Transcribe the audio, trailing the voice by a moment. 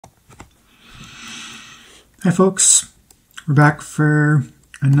Hi folks, we're back for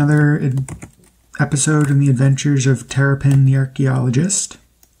another episode in the adventures of Terrapin the archaeologist.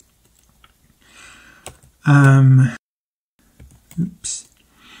 Oops.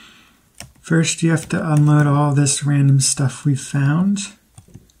 First you have to unload all this random stuff we found.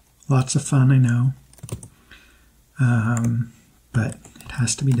 Lots of fun, I know. But it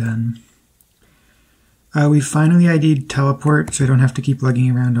has to be done. We finally ID'd teleport, so I don't have to keep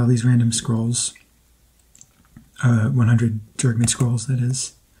lugging around all these random scrolls. 100 Zergmid scrolls, that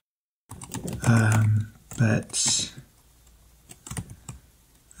is. But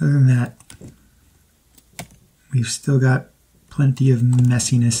other than that, we've still got plenty of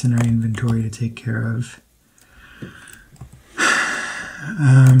messiness in our inventory to take care of.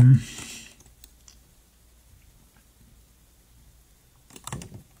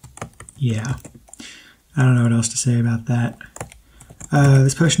 Yeah, I don't know what else to say about that.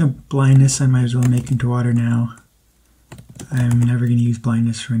 This potion of blindness I might as well make into water now. I'm never going to use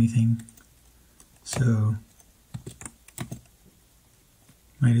blindness for anything, so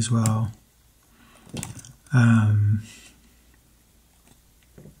might as well.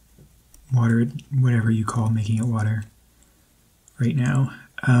 Water it, whatever you call making it water right now.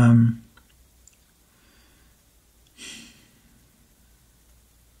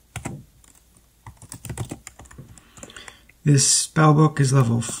 This spellbook is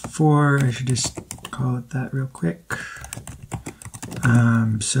level 4. I should just call it that real quick.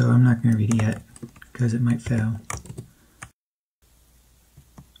 So I'm not going to read it yet because it might fail.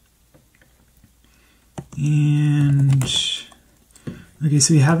 And okay,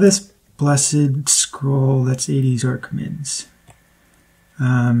 so we have this blessed scroll that's 80 Zorkmids.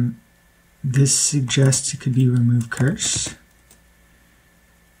 This suggests it could be remove curse.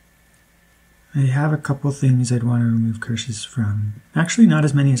 I have a couple things I'd want to remove curses from. Actually, not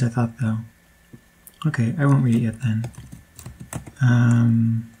as many as I thought, though. Okay, I won't read it yet then.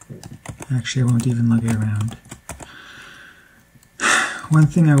 Actually, I won't even lug it around. One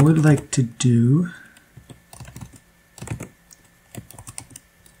thing I would like to do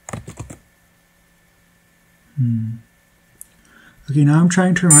Okay, now I'm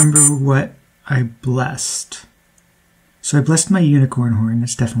trying to remember what I blessed. So I blessed my unicorn horn,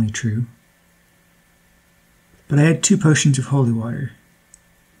 that's definitely true. But I had 2 potions of holy water.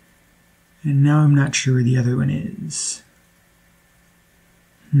 And now I'm not sure where the other one is.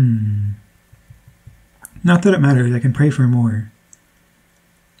 Not that it matters, I can pray for more.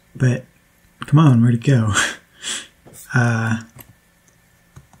 But, come on, where'd it go?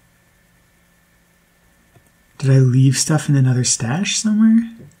 Did I leave stuff in another stash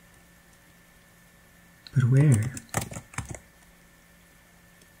somewhere? But where?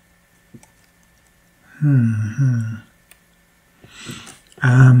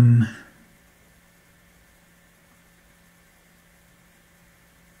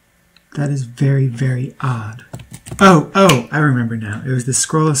 That is very, very odd. Oh, I remember now. It was the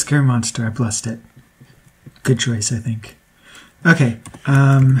Scroll of Scare Monster. I blessed it. Good choice, I think. Okay,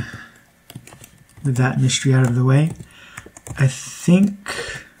 with that mystery out of the way, I think...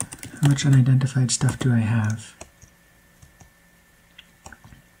 How much unidentified stuff do I have?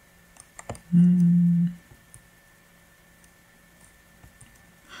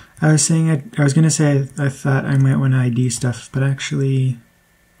 I was going to say I thought I might want to ID stuff, but actually,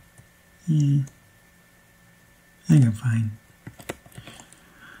 I think I'm fine.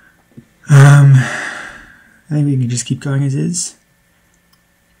 I think we can just keep going as is.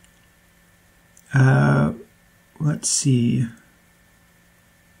 Let's see. I'm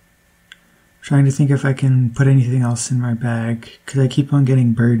trying to think if I can put anything else in my bag, because I keep on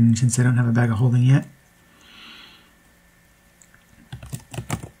getting burdened since I don't have a bag of holding yet.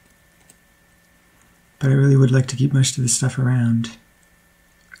 But I really would like to keep most of this stuff around.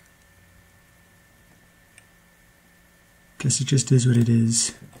 Guess it just is what it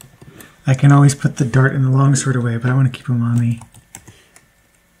is. I can always put the dart and the longsword away, but I want to keep them on me.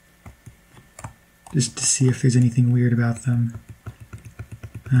 Just to see if there's anything weird about them.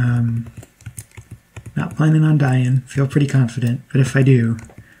 Not planning on dying, feel pretty confident, but if I do,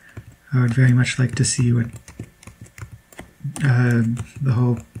 I would very much like to see what the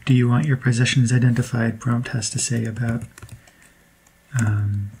whole "do you want your possessions identified" prompt has to say about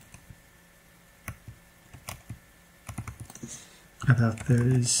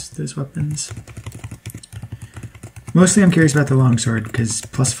those weapons. Mostly I'm curious about the longsword, because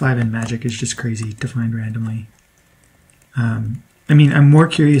 +5 in magic is just crazy to find randomly. I mean, I'm more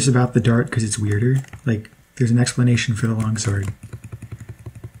curious about the dart because it's weirder. Like, there's an explanation for the longsword.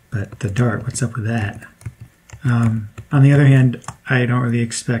 But the dart, what's up with that? On the other hand, I don't really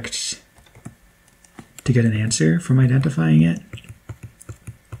expect to to get an answer from identifying it.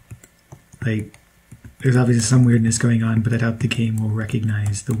 Like, there's obviously some weirdness going on, but I doubt the game will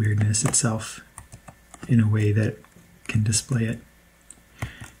recognize the weirdness itself in a way that can display it.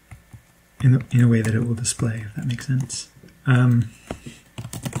 In a way that it will display, if that makes sense.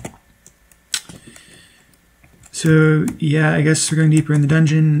 So yeah, I guess we're going deeper in the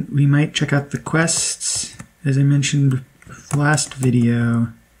dungeon. We might check out the quests. As I mentioned last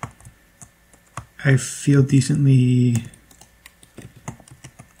video, I feel decently...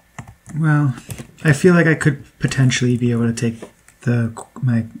 Well, I feel like I could potentially be able to take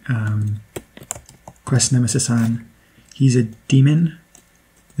my quest nemesis on. He's a demon,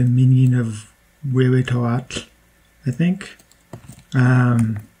 the minion of Wewetoat, I think.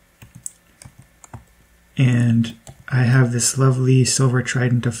 And I have this lovely silver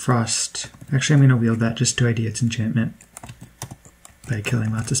trident of frost. Actually, I'm going to wield that just to ID its enchantment by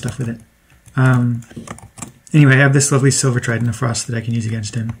killing lots of stuff with it. Anyway, I have this lovely silver trident of frost that I can use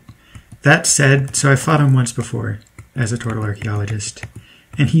against him. That said, so I fought him once before as a turtle archaeologist,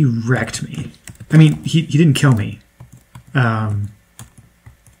 and he wrecked me. I mean, he didn't kill me. I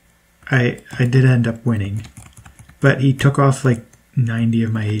did end up winning, but he took off like 90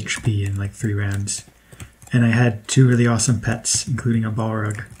 of my HP in like 3 rounds. And I had 2 really awesome pets, including a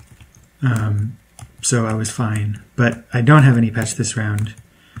Balrog. So I was fine. But I don't have any pets this round.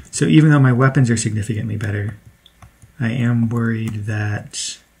 So even though my weapons are significantly better, I am worried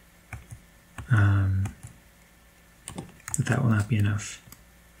that that will not be enough.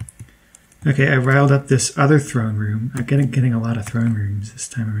 Okay, I riled up this other throne room. I'm getting a lot of throne rooms this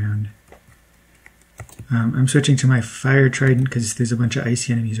time around. I'm switching to my fire trident because there's a bunch of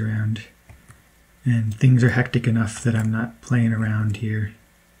icy enemies around. And things are hectic enough that I'm not playing around here.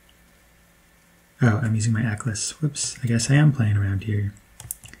 Oh, I'm using my Atlas. Whoops, I guess I am playing around here.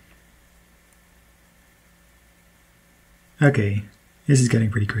 Okay, this is getting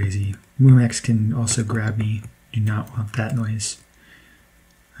pretty crazy. Moomex can also grab me. Do not want that noise.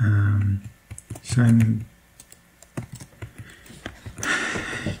 So I'm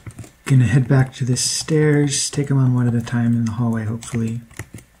gonna head back to the stairs, take them on one at a time in the hallway, hopefully.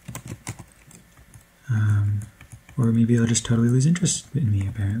 Or maybe they'll just totally lose interest in me,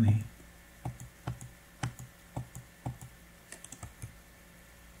 apparently.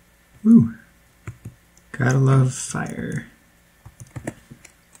 Woo! Gotta love fire.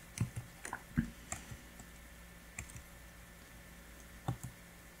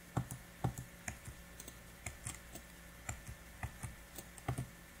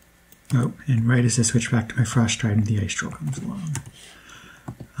 Oh, and right as I switch back to my frost trident, the ice troll comes along.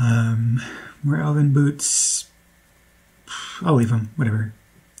 More elven boots. I'll leave them, whatever.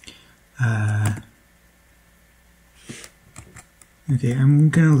 Okay, I'm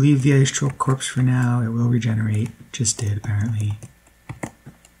gonna leave the ice troll corpse for now. It will regenerate. Just did, apparently.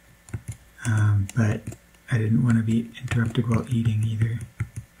 But I didn't want to be interrupted while eating either.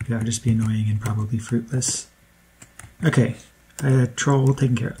 That would just be annoying and probably fruitless. Okay, a troll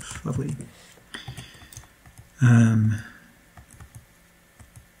taken care of. Lovely. And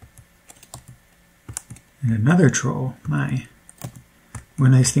another troll. My.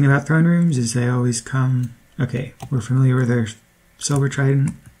 One nice thing about throne rooms is they always come... Okay, we're familiar with their silver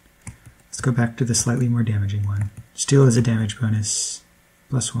trident. Let's go back to the slightly more damaging one. Steel is a damage bonus,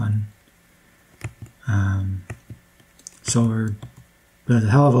 +1. Silver does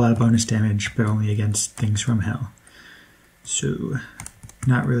a hell of a lot of bonus damage, but only against things from hell. So,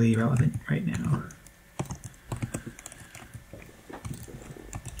 not really relevant right now.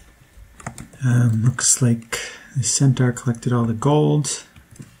 Looks like the centaur collected all the gold.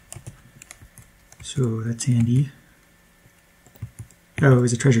 So that's handy. Oh, it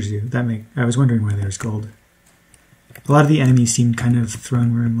was a treasure zoo. I was wondering why there's gold. A lot of the enemies seemed kind of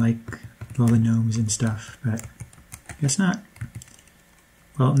throne room-like, with all the gnomes and stuff, but I guess not.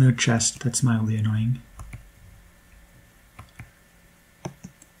 Well, no chest. That's mildly annoying.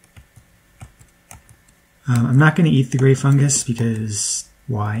 I'm not going to eat the gray fungus because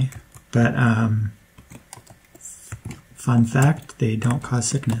why? But fun fact, they don't cause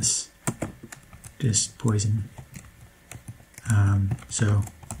sickness. Just poison. So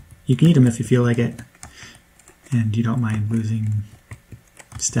you can eat them if you feel like it, and you don't mind losing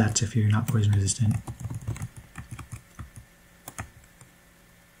stats if you're not poison resistant.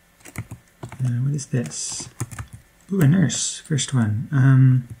 What is this? Ooh, a nurse. First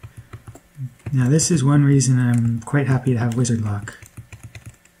one. Now this is one reason I'm quite happy to have wizard lock.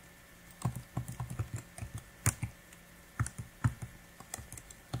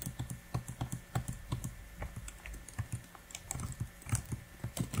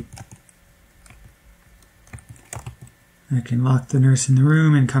 I can lock the nurse in the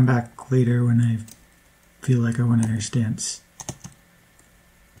room and come back later when I feel like I want a nurse dance.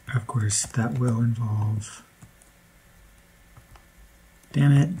 Of course, that will involve,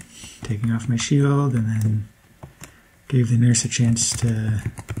 damn it, taking off my shield and then gave the nurse a chance to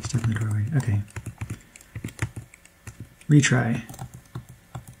step in the doorway. Okay. Retry.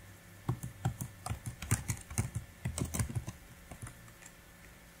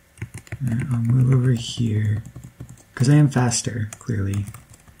 And I'll move over here, because I am faster, clearly,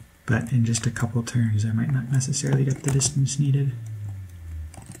 but in just a couple turns I might not necessarily get the distance needed.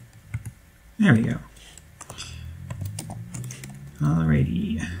 There we go.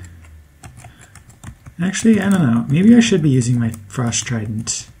 Alrighty. Actually, I don't know. Maybe I should be using my Frost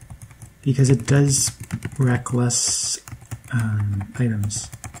Trident, because it does wreck less items.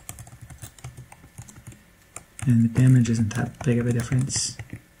 And the damage isn't that big of a difference.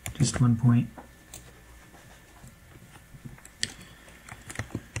 Just 1 point.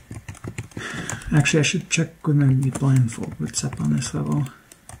 Actually, I should check with my blindfold what's up on this level.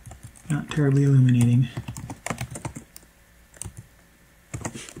 Not terribly illuminating.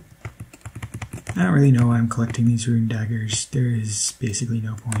 I don't really know why I'm collecting these rune daggers. There is basically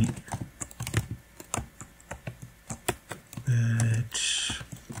no point. But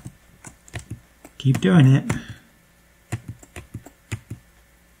keep doing it.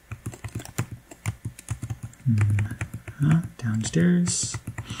 Downstairs.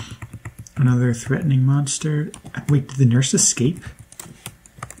 Another threatening monster. Wait, did the nurse escape?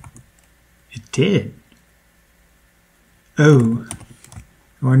 It did. Oh.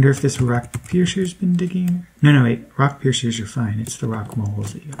 I wonder if this rock piercer's been digging. No, wait. Rock piercers are fine. It's the rock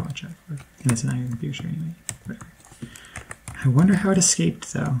moles that you gotta watch out for. And it's an iron piercer anyway. Whatever. I wonder how it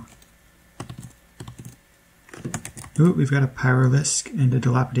escaped, though. Oh, we've got a pyrolisk and a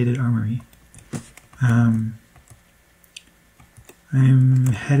dilapidated armory. I'm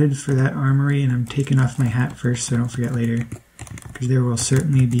headed for that armory, and I'm taking off my hat first so I don't forget later, because there will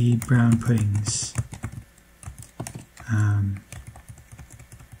certainly be brown puddings. And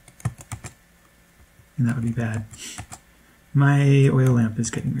that would be bad. My oil lamp is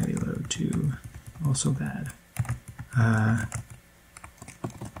getting really low too. Also bad.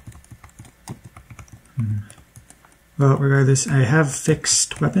 Well, regardless, I have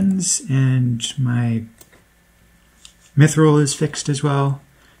fixed weapons, and my mithril is fixed as well,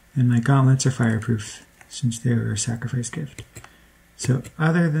 and my gauntlets are fireproof, since they were a sacrifice gift. So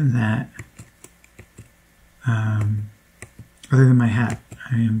other than that, other than my hat,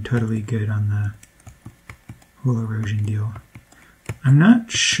 I am totally good on the whole erosion deal. I'm not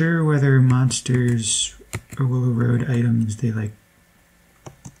sure whether monsters or Willow Road items they like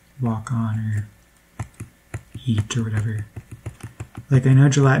walk on or eat or whatever. Like, I know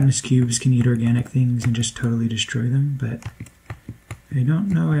gelatinous cubes can eat organic things and just totally destroy them, but I don't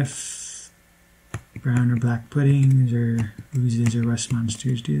know if brown or black puddings or oozes or rust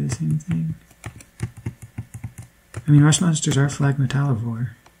monsters do the same thing. I mean, rust monsters are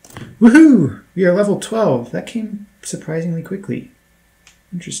flagmetallivore. Woohoo! We are level 12. That came surprisingly quickly.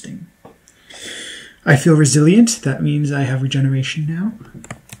 Interesting. I feel resilient. That means I have regeneration now.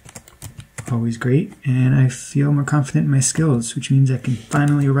 Always great. And I feel more confident in my skills, which means I can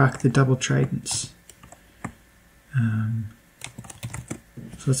finally rock the double tridents.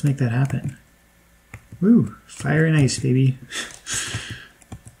 So let's make that happen. Woo! Fire and ice, baby.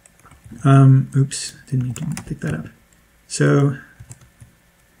 Oops. Didn't mean to pick that up. So...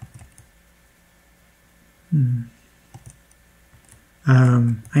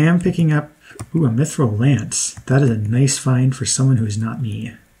 I am picking up a mithril lance. That is a nice find for someone who is not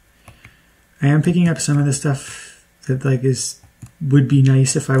me. I am picking up some of the stuff that would be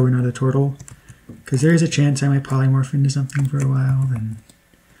nice if I were not a turtle, because there is a chance I might polymorph into something for a while,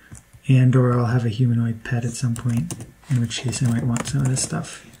 or I'll have a humanoid pet at some point, in which case I might want some of this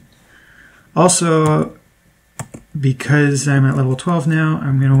stuff. Also, because I'm at level 12 now,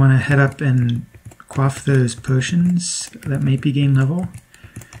 I'm going to want to head up and quaff those potions that might be gain level,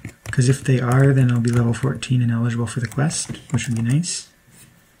 because if they are, then I'll be level 14 and eligible for the quest, which would be nice.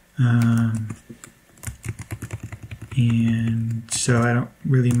 And so I don't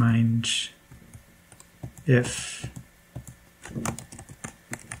really mind if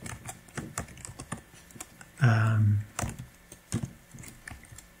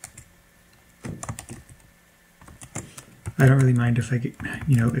I get,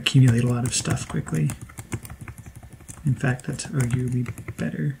 accumulate a lot of stuff quickly. In fact, that's arguably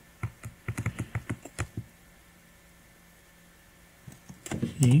better.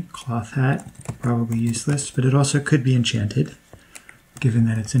 Okay, cloth hat, probably useless, but it also could be enchanted, given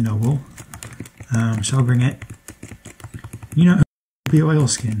that it's a noble. So I'll bring it. You know, it would be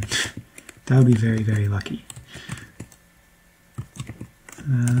oilskin. That would be very, very lucky.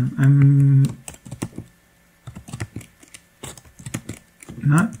 I'm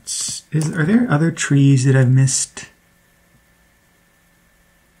not... Are there other trees that I've missed?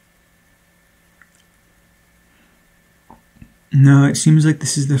 No, it seems like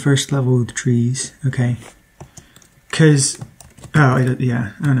this is the first level with trees. Okay. Because... Oh,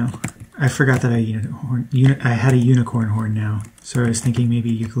 yeah, I don't know. I forgot that I had a unicorn horn now. So I was thinking maybe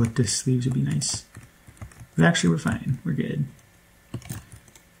eucalyptus leaves would be nice. But actually we're fine. We're good.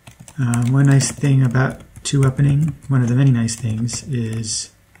 One nice thing about 2-upping, one of the many nice things,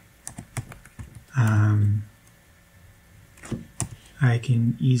 is I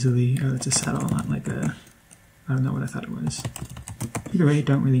can easily... Oh, it's a saddle, not like a... I don't know what I thought it was. Either way,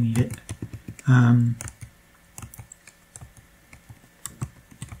 don't really need it.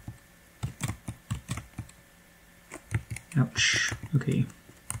 Ouch. Okay.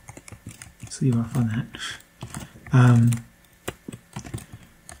 Let's leave off on that.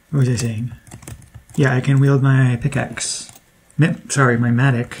 What was I saying? Yeah, I can wield my pickaxe. Sorry, my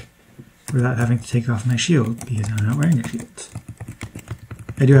mattock, without having to take off my shield, because I'm not wearing a shield.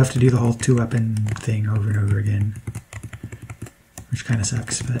 I do have to do the whole 2-upping thing over and over again, which kind of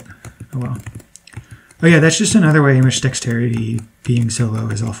sucks, but oh well. Oh yeah, that's just another way in which dexterity being so low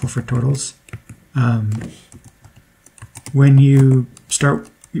is awful for turtles. When you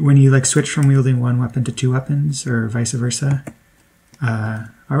like switch from wielding one weapon to 2 weapons, or vice versa,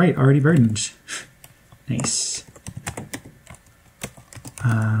 alright, already burdened. Nice.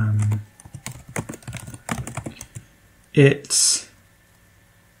 It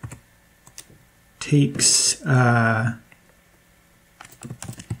takes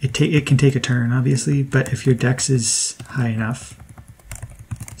it can take a turn, obviously, but if your dex is high enough,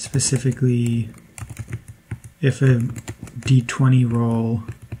 specifically if a d20 roll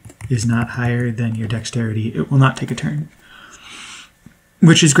is not higher than your dexterity, it will not take a turn.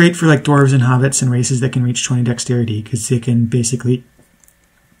 Which is great for like dwarves and hobbits and races that can reach 20 dexterity, because they can basically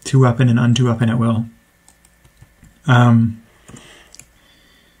 2-up and un-2-up at will.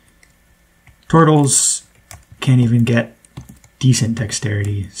 Turtles can't even get decent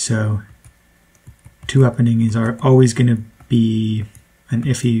dexterity, so 2-upping is always going to be an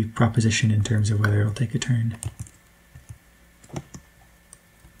iffy proposition in terms of whether it'll take a turn.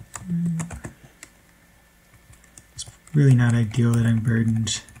 It's really not ideal that I'm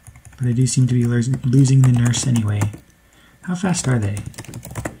burdened, but I do seem to be losing the nurse anyway. How fast are they?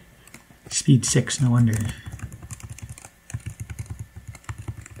 Speed 6, no wonder.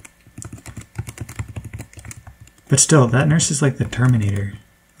 But still, that nurse is like the Terminator.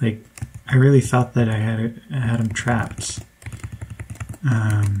 Like, I really thought that I had him trapped.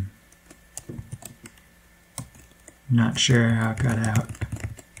 Not sure how it got out.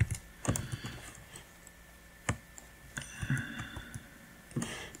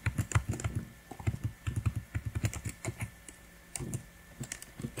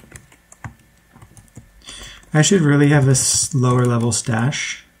 I should really have a lower level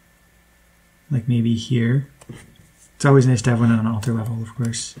stash. Like maybe here. It's always nice to have one on an altar level, of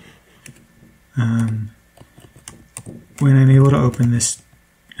course. When I'm able to open this...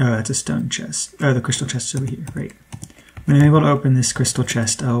 Oh, it's a stone chest. Oh, the crystal chest is over here, right. When I'm able to open this crystal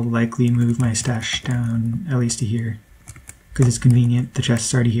chest, I'll likely move my stash down at least to here. Because it's convenient. The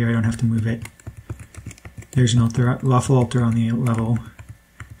chest's already here, I don't have to move it. There's an altar, lawful altar on the level.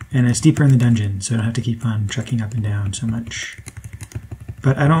 And it's deeper in the dungeon, so I don't have to keep on trekking up and down so much.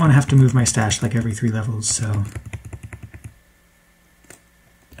 But I don't want to have to move my stash like every 3 levels, so...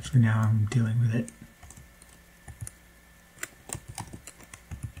 For now, I'm dealing with it.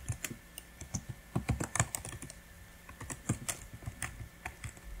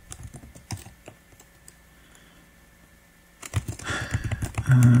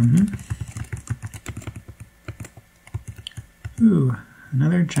 Ooh,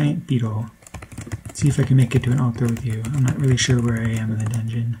 another giant beetle. Let's see if I can make it to an altar with you. I'm not really sure where I am in the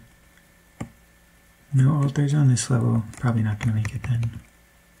dungeon. No altars on this level. Probably not going to make it then.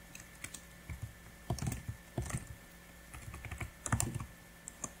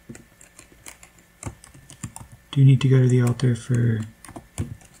 Do need to go to the altar for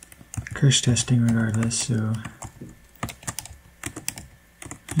curse testing regardless, so...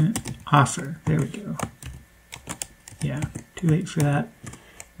 Offer. There we go. Yeah, too late for that.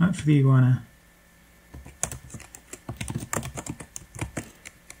 Not for the iguana.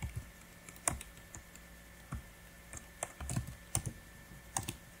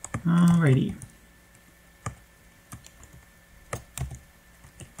 Alrighty.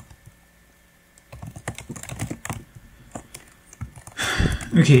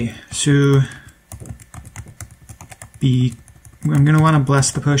 Okay, so I'm going to want to bless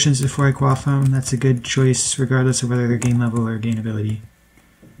the potions before I quaff them. That's a good choice regardless of whether they're gain level or gain ability.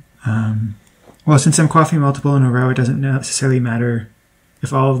 Well, since I'm quaffing multiple in a row, it doesn't necessarily matter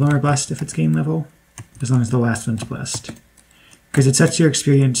if all of them are blessed if it's gain level, as long as the last one's blessed. Because it sets your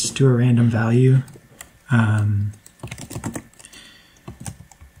experience to a random value.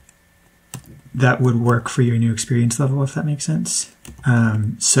 That would work for your new experience level, if that makes sense.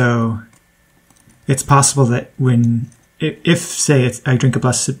 So it's possible that if say I drink a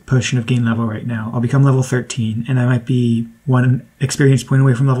blessed potion of gain level right now, I'll become level 13, and I might be 1 experience point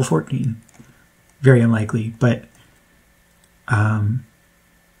away from level 14. Very unlikely, but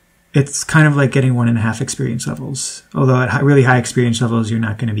it's kind of like getting 1.5 experience levels. Although at really high experience levels, you're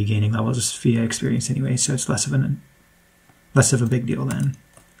not going to be gaining levels via experience anyway, so it's less of a big deal then.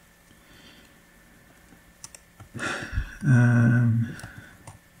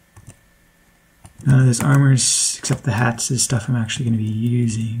 None of this armors, except the hats, is stuff I'm actually going to be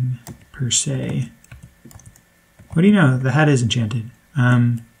using, per se. What do you know? The hat is enchanted.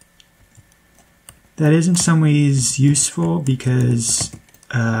 That is in some ways useful because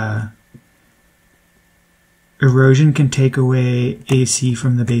erosion can take away AC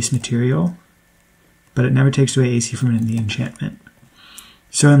from the base material, but it never takes away AC from the enchantment.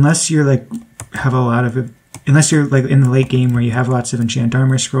 So unless you're like unless you're like in the late game where you have lots of enchant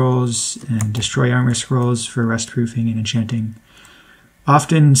armor scrolls and destroy armor scrolls for rust proofing and enchanting,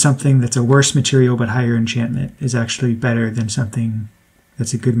 often something that's a worse material but higher enchantment is actually better than something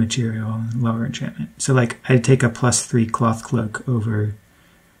that's a good material and lower enchantment. So like I'd take a +3 cloth cloak over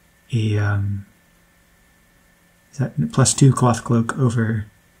a +2 cloth cloak over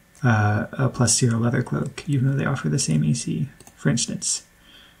a +0 leather cloak, even though they offer the same AC, for instance.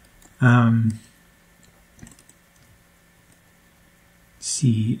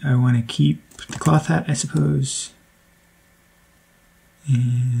 See, I want to keep the cloth hat, I suppose.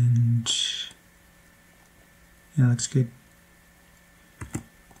 And yeah, looks good.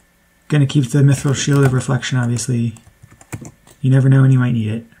 Gonna keep the mithril shield of reflection, obviously. You never know when you might need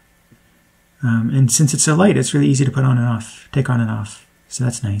it. And since it's so light, it's really easy to put on and off, take on and off. So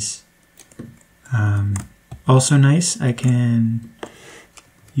that's nice. Also nice, I can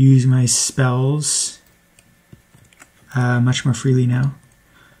use my spells much more freely now.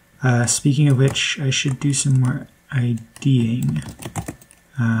 Speaking of which, I should do some more IDing.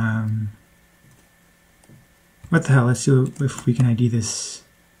 What the hell, let's see if we can ID this.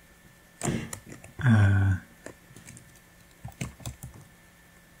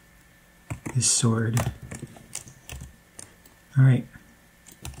 This sword. Alright.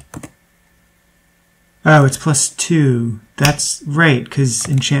 Oh, it's +2. That's right, because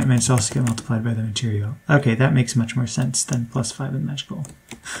enchantments also get multiplied by the material. Okay, that makes much more sense than +5 in magical.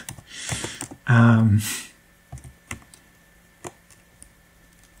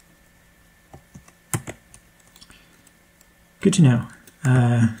 Good to know.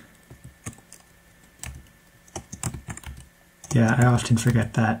 Yeah, I often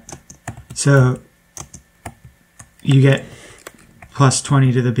forget that. So you get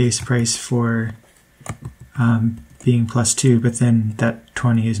 +20 to the base price for being +2, but then that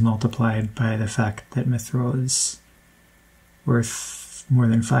 20 is multiplied by the fact that mithril is worth more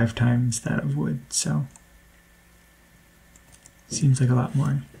than 5 times that of wood, so seems like a lot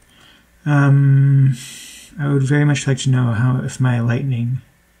more. I would very much like to know if my lightning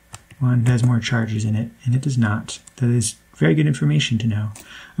wand has more charges in it, and it does not. That is very good information to know.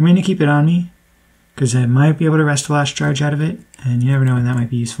 I'm going to keep it on me, because I might be able to wrest a last charge out of it, and you never know when that might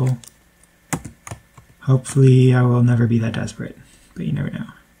be useful. Hopefully I will never be that desperate, but you never know.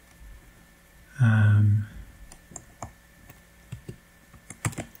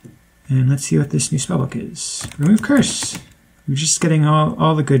 And let's see what this new spellbook is. Remove Curse! We're just getting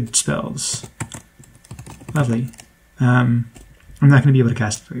all the good spells. Lovely. I'm not going to be able to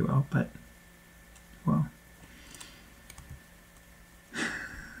cast it very well, but, well.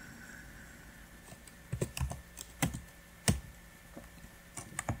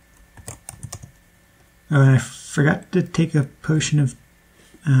 Oh, and I forgot to take a potion of,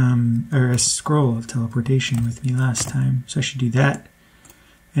 or a scroll of teleportation with me last time, so I should do that.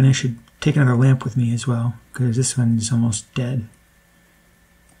 And I should take another lamp with me as well, because this one is almost dead.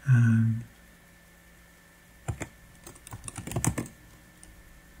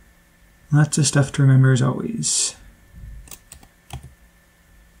 Lots of stuff to remember as always.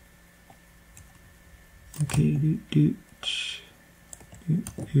 Okay, doot.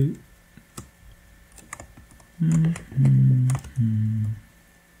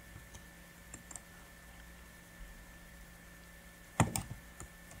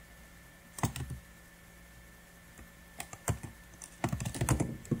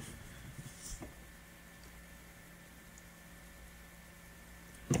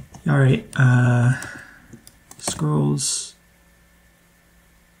 Alright, scrolls.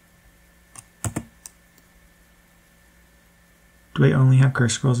 Do I only have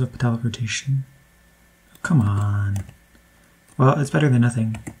curse scrolls of teleportation? Come on. Well, it's better than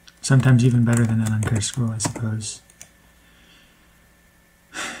nothing. Sometimes even better than an uncursed scroll, I suppose.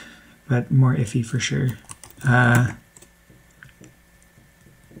 But more iffy for sure. No,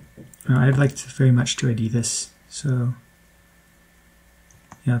 I'd like very much to ID this, so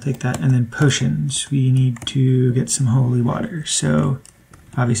yeah, I'll take that. And then potions, we need to get some holy water, so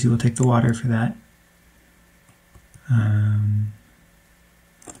obviously we'll take the water for that. And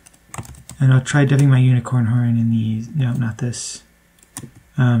I'll try dipping my unicorn horn in these, no, not this,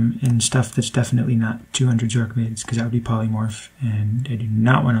 in stuff that's definitely not 200 Zorkmids, because that would be polymorph, and I do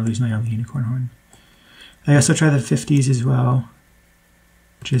not want to lose my only unicorn horn. I also try the 50s as well,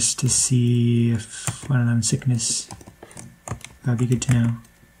 just to see if one of them sickness. That would be good to know.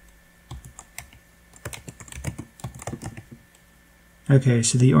 Okay,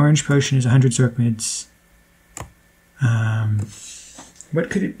 so the orange potion is 100 Zorkmids. What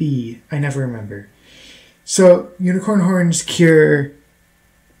could it be? I never remember. So, unicorn horns cure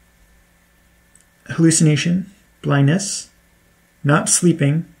hallucination, blindness, not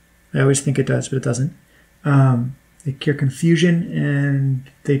sleeping. I always think it does, but it doesn't. They cure confusion,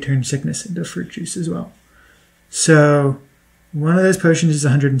 and they turn sickness into fruit juice as well. So, one of those potions is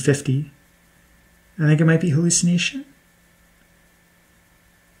 150. I think it might be hallucination.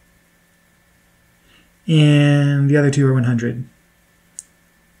 And the other two are 100.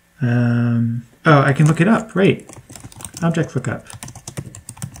 Oh, I can look it up, right. Object lookup.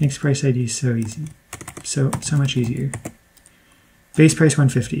 Makes price ID so easy. So much easier. Base price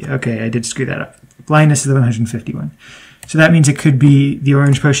 150. Okay, I did screw that up. Blindness is the 151. So that means it could be, the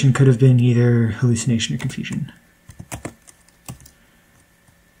orange potion could have been either hallucination or confusion.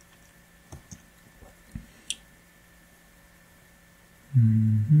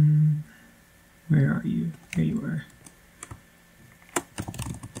 Where are you? There you are.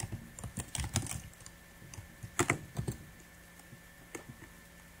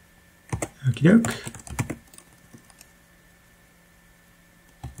 Okie doke.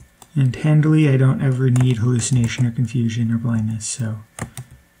 And handily, I don't ever need hallucination or confusion or blindness, so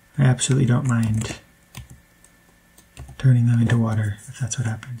I absolutely don't mind turning them into water if that's what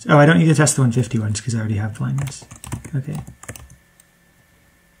happens. Oh, I don't need to test the 150 ones because I already have blindness. Okay.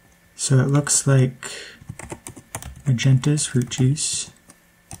 So it looks like magenta's fruit juice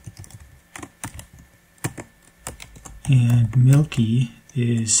and milky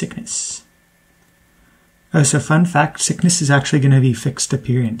is sickness. Oh, so fun fact, sickness is actually going to be fixed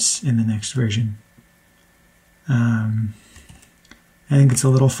appearance in the next version. I think it's a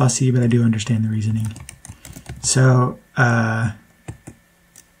little fussy, but I do understand the reasoning. So,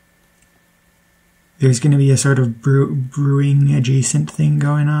 there's going to be a sort of brewing adjacent thing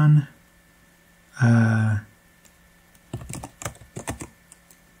going on. Oh,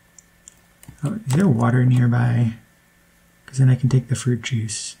 is there water nearby? Because then I can take the fruit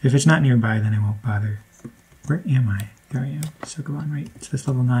juice. If it's not nearby, then I won't bother. Where am I? There I am. So go on, right. It's this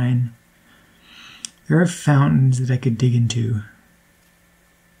level 9. There are fountains that I could dig into,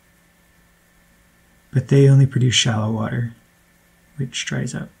 but they only produce shallow water, which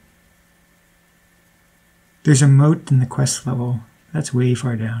dries up. There's a moat in the quest level. That's way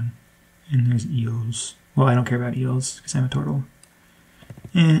far down. And there's eels. Well, I don't care about eels because I'm a turtle.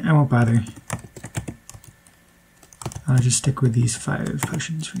 I won't bother. I'll just stick with these 5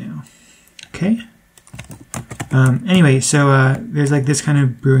 potions for now. Okay. Anyway, so there's like this kind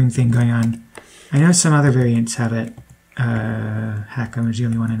of brewing thing going on. I know some other variants have it. Hackum is the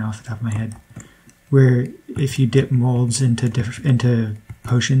only one I know off the top of my head. Where if you dip molds into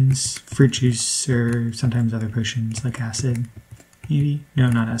potions, fruit juice, or sometimes other potions like acid, maybe? No,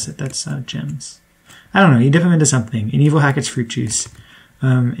 not acid. That's gems. I don't know. You dip them into something. In Evilhack, it's fruit juice,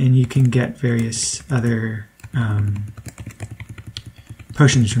 and you can get various other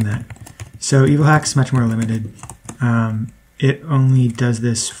potions from that. So Evilhack's much more limited. It only does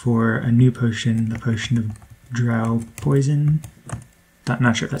this for a new potion, the potion of drow poison.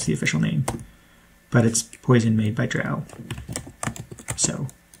 Not sure if that's the official name, but it's poison made by drow. So,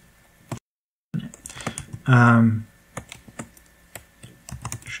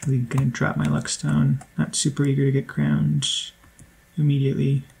 actually gonna drop my luck stone. Not super eager to get crowned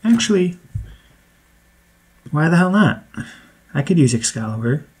immediately. Actually, why the hell not? I could use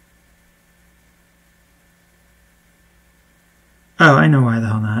Excalibur. Oh, I know why the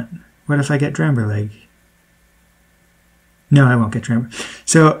hell not. What if I get Dramberleg? No, I won't get Dramber.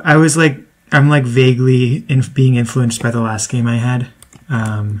 So I was like, I'm like vaguely being influenced by the last game I had.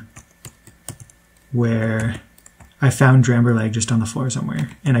 where I found Dramberleg just on the floor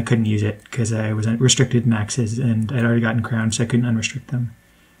somewhere, and I couldn't use it because I was restricted maxes, and I'd already gotten crowned, so I couldn't unrestrict them.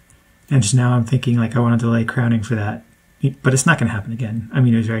 And just now I'm thinking like I want to delay crowning for that, but it's not going to happen again. I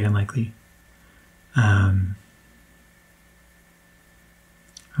mean, it was very unlikely. I'm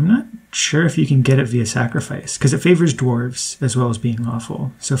not sure if you can get it via sacrifice, because it favors dwarves as well as being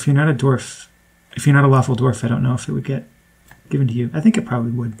lawful. So if you're not a dwarf, if you're not a lawful dwarf, I don't know if it would get given to you. I think it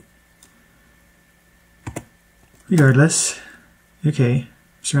probably would. Regardless, okay,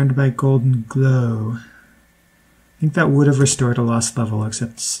 surrounded by golden glow. I think that would have restored a lost level,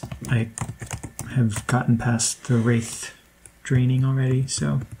 except I have gotten past the Wraith draining already,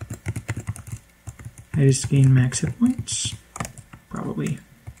 so I just gain max hit points? Probably.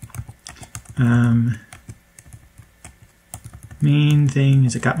 Main thing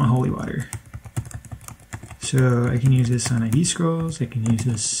is I got my holy water. So I can use this on ID scrolls, I can use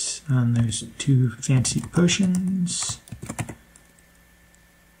this on those 2 fancy potions.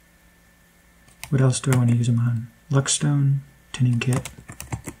 What else do I want to use them on? Luckstone, Tinning Kit.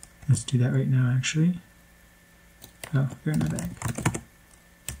 Let's do that right now actually. Oh, they're in my bag.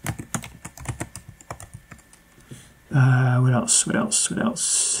 What else? What else? What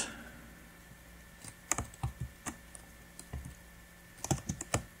else?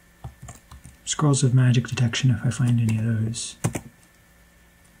 Scrolls of magic detection if I find any of those.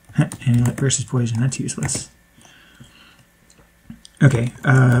 Amulet versus poison, that's useless. Okay,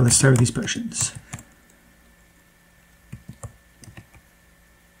 let's start with these potions.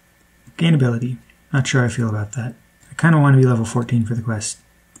 Gain ability. Not sure how I feel about that. I kind of want to be level 14 for the quest,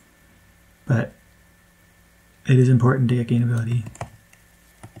 but it is important to get gain ability.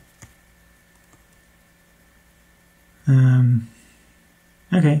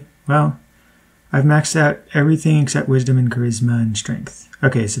 Okay, well, I've maxed out everything except wisdom and charisma and strength.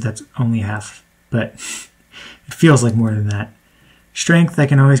 Okay, so that's only half, but it feels like more than that. Strength, I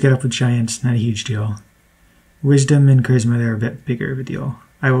can always get up with giants, not a huge deal. Wisdom and charisma, they're a bit bigger of a deal.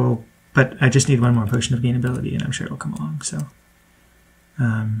 But I just need one more potion of gain ability, and I'm sure it'll come along, so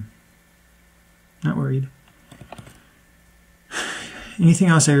not worried. Anything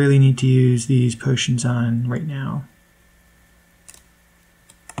else I really need to use these potions on right now?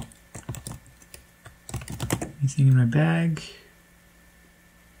 Anything in my bag?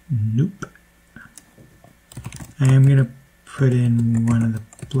 Nope. I am going to put in one of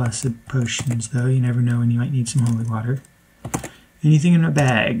the blessed potions, though. You never know when you might need some holy water. Anything in my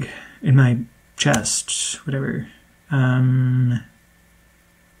bag? In my chest? Whatever.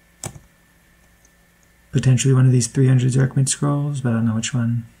 Potentially one of these 300 Zarkmid scrolls, but I don't know which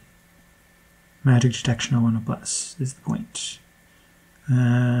one. Magic detection I want to bless is the point.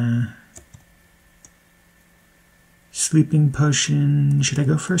 Sleeping potion. Should I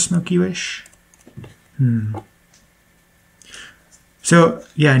go for a smoky wish? So,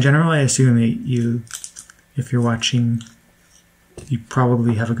 yeah, in general, I assume that if you're watching, you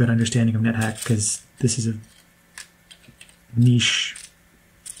probably have a good understanding of NetHack, because this is a niche,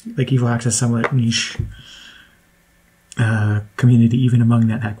 like Evilhack's a somewhat niche community, even among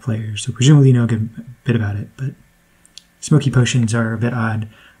NetHack players. So presumably you know a good bit about it, but smoky potions are a bit odd.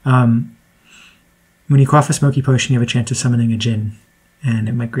 When you quaff a smoky potion, you have a chance of summoning a djinn, and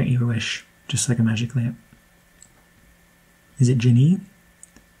it might grant you a wish, just like a magic lamp. Is it djinni?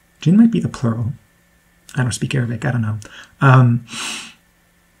 Djinn might be the plural. I don't speak Arabic, I don't know.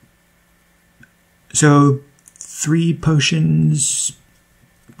 So 3 potions,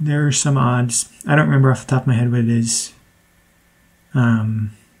 there are some odds. I don't remember off the top of my head what it is,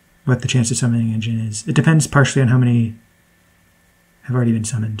 what the chance of summoning a djinn is. It depends partially on how many have already been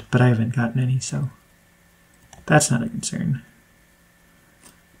summoned, but I haven't gotten any, so that's not a concern.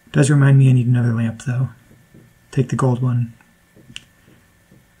 It does remind me I need another lamp, though. Take the gold one.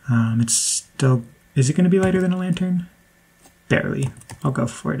 It's still... Is it going to be lighter than a lantern? Barely. I'll go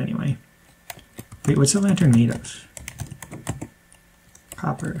for it anyway. Wait, what's a lantern made of?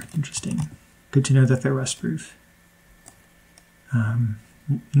 Copper. Interesting. Good to know that they're rust-proof.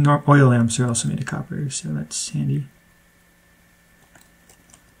 Oil lamps are also made of copper, so that's handy.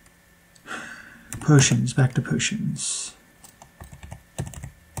 Potions. Back to potions.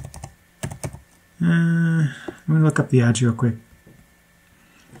 I'm going to look up the odds real quick.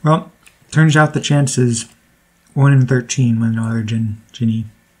 Well, turns out the chance is 1 in 13 when no other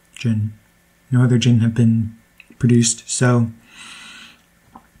no other djinn have been produced, so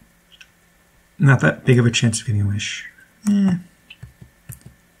not that big of a chance of getting a wish. I'm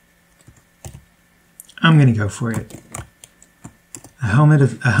gonna go for it. A helm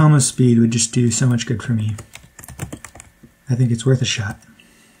of speed would just do so much good for me. I think it's worth a shot.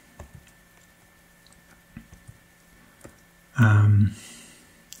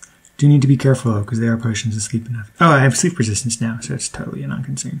 Do need to be careful though, because they are potions of sleep enough. Oh, I have sleep resistance now, so it's totally a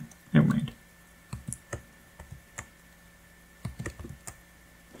non-concern. Never mind.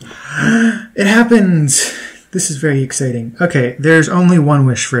 It happens! This is very exciting. Okay, there's only one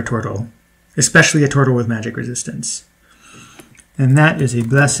wish for a turtle, especially a turtle with magic resistance. And that is a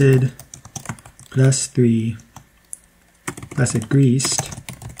blessed +3, blessed greased,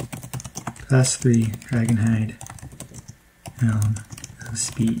 +3 dragonhide helm of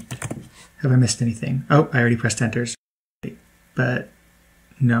speed. Have I missed anything? Oh, I already pressed enter. But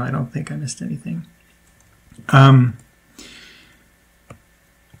no, I don't think I missed anything.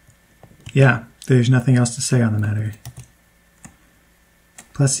 Yeah, there's nothing else to say on the matter.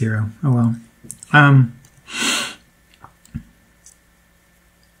 +0. Oh well.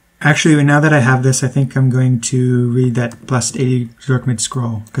 Actually, now that I have this, I think I'm going to read that +80 Zorkmid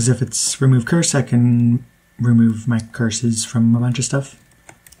scroll, because if it's remove curse, I can remove my curses from a bunch of stuff.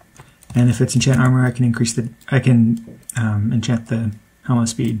 And if it's enchant armor, I can enchant the helm of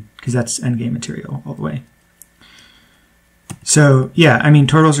speed, because that's endgame material all the way. So yeah, I mean,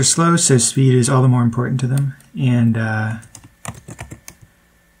 turtles are slow, so speed is all the more important to them. And I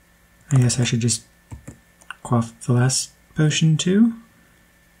guess I should just quaff the last potion too.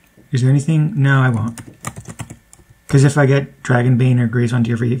 Is there anything? No, I won't. Because if I get Dragonbane or Graze on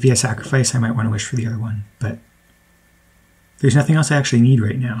Deer via sacrifice, I might want to wish for the other one. But there's nothing else I actually need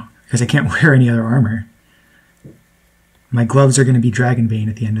right now, because I can't wear any other armor. My gloves are going to be Dragonbane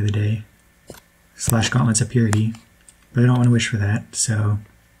at the end of the day. / Gauntlets of Purity. But I don't want to wish for that, so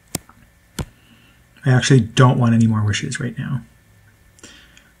I actually don't want any more wishes right now.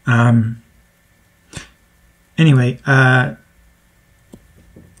 Anyway,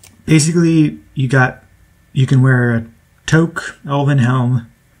 basically you can wear a toque, elven helm,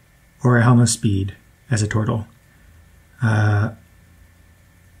 or a helm of speed as a turtle.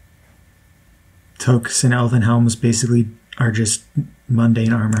 Toques and elven helms basically are just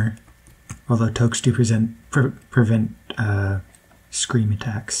mundane armor, although toques do prevent scream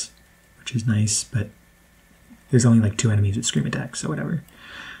attacks, which is nice, but there's only like 2 enemies with scream attacks, so whatever.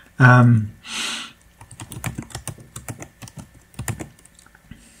 And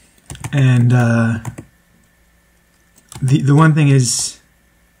the one thing is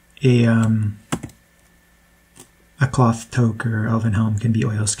a cloth toque or elven helm can be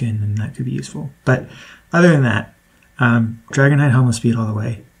oilskin, and that could be useful. But other than that, Dragonhide helm of speed all the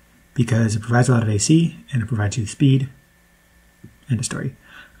way, because it provides a lot of AC and it provides you the speed. End of story.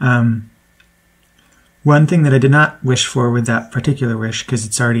 One thing that I did not wish for with that particular wish, because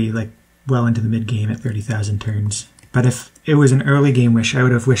it's already like well into the mid game at 30,000 turns. But if it was an early game wish, I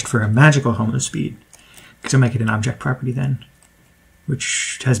would have wished for a magical helm of speed, because I might get an object property then,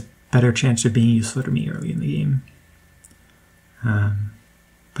 which has better chance of being useful to me early in the game.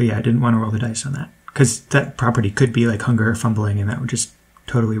 But yeah, I didn't want to roll the dice on that, because that property could be like hunger or fumbling, and that would just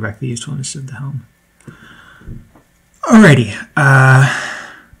totally wreck the usefulness of the helm. Alrighty.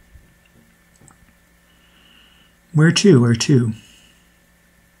 Where to?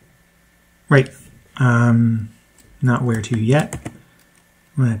 Right. Not where to yet.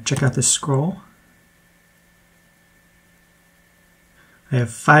 I'm going to check out this scroll. I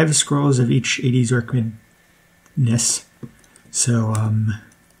have 5 scrolls of each 80 Zorkmid-ness. So,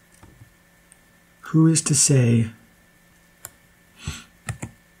 who is to say?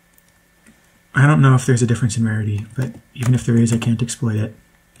 I don't know if there's a difference in rarity, but even if there is, I can't exploit it,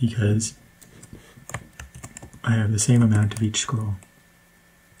 because I have the same amount of each scroll.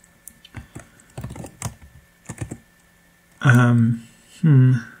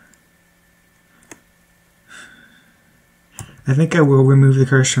 I think I will remove the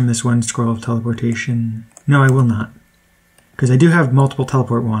curse from this one scroll of teleportation. No, I will not, because I do have multiple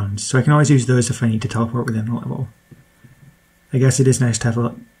teleport wands, so I can always use those if I need to teleport within the level. I guess it is nice to have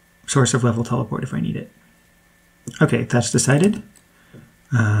a source of level teleport if I need it. Okay, that's decided.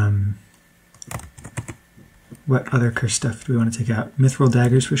 What other curse stuff do we want to take out? Mithril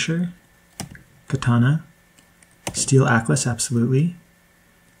daggers for sure. Katana. Steel Atlas, absolutely.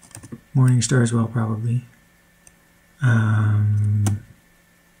 Morning Star as well, probably.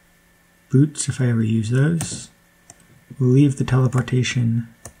 Boots, if I ever use those. We'll leave the teleportation.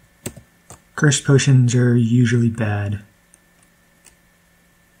 Cursed potions are usually bad,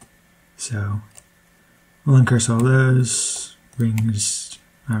 so we'll uncurse all those. Rings,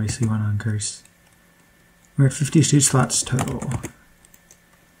 obviously one uncurse. We're at 52 slots total.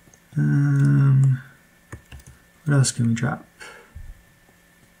 What else can we drop?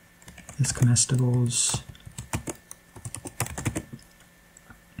 This comestibles.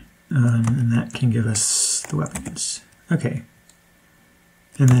 And that can give us the weapons. Okay.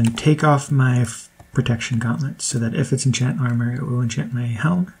 And then take off my protection gauntlet so that if it's enchant armor, it will enchant my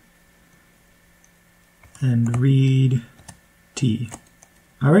helm. And read T.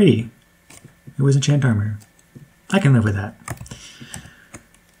 Alrighty. It was enchant armor. I can live with that.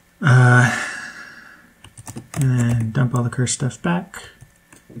 And then dump all the cursed stuff back.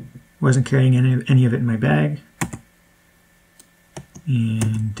 Wasn't carrying any of it in my bag.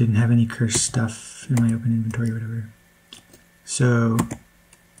 And didn't have any cursed stuff in my open inventory or whatever. So,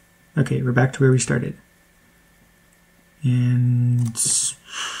 okay, we're back to where we started. And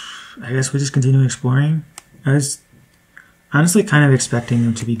I guess we just continue exploring. I was honestly kind of expecting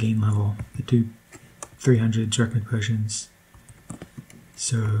them to be game level, the two 300 Zorkman potions.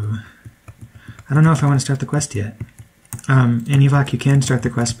 So, I don't know if I want to start the quest yet. In Evilhack, you can start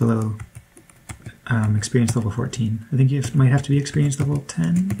the quest below experience level 14. I think you might have to be experience level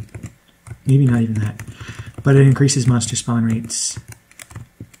 10. Maybe not even that. But it increases monster spawn rates.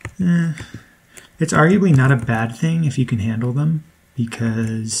 It's arguably not a bad thing if you can handle them,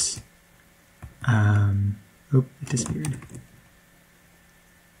 because... oh, it disappeared.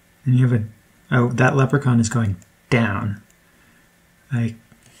 And you have a... Oh, that leprechaun is going down.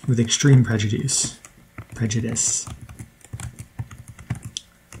 With extreme prejudice.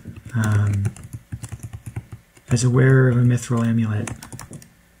 As a wearer of a mithril amulet,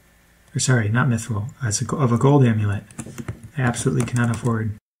 or sorry, not mithril, of a gold amulet, I absolutely cannot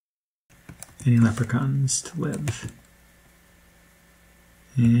afford any leprechauns to live.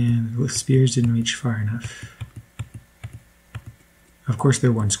 And the spears didn't reach far enough. Of course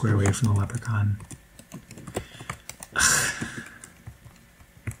they're 1 square away from the leprechaun.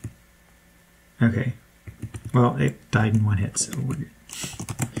 Okay. Well, it died in 1 hit, so we're good.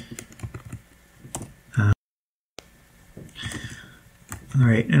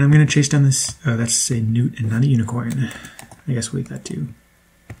 Alright, and I'm going to chase down this... Oh, that's a newt and not a unicorn. I guess we'll leave that too.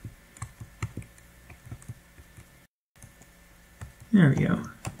 There we go.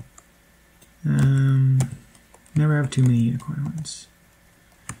 Never have too many unicorn ones.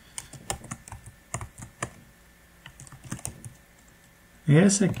 I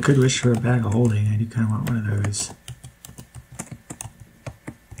guess I could wish for a bag of holding. I do kind of want one of those.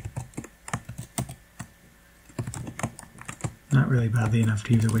 Not really badly enough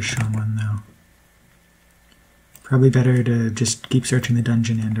to use a wish on one, though. Probably better to just keep searching the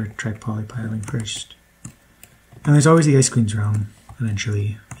dungeon and or try polypiling first. And there's always the Ice Queen's Realm,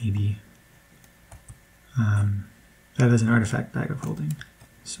 eventually, maybe. That is an artifact bag of holding,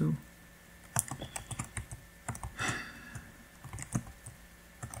 so...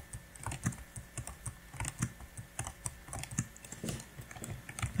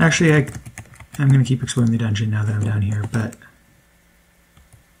 Actually, I'm going to keep exploring the dungeon now that I'm down here, but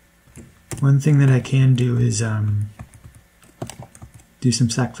one thing that I can do is do some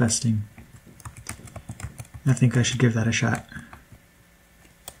sack festing. I think I should give that a shot.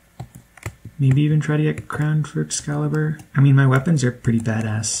 Maybe even try to get crowned for Excalibur. I mean, my weapons are pretty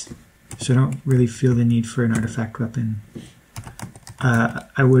badass, so I don't really feel the need for an artifact weapon.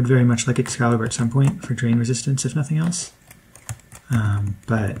 I would very much like Excalibur at some point for drain resistance, if nothing else.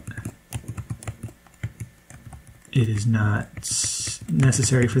 But it is not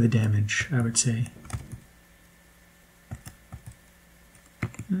necessary for the damage, I would say.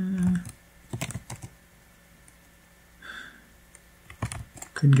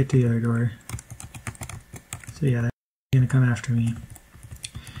 Couldn't get to the other door. So yeah, that's gonna come after me.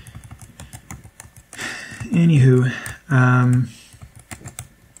 Anywho,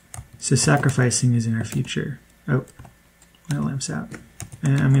 so sacrificing is in our future. Oh, my lamp's out.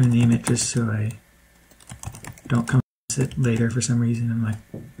 And I'm gonna name it just so I don't come across it later for some reason. I'm like,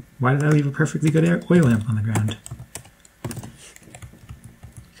 why did I leave a perfectly good oil lamp on the ground?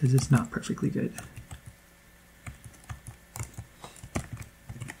 Because it's not perfectly good.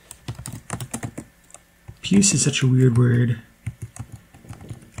 Puce is such a weird word.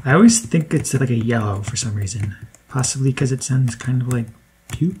 I always think it's like a yellow for some reason. Possibly because it sounds kind of like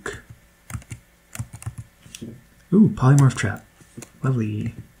puke. Ooh, polymorph trap.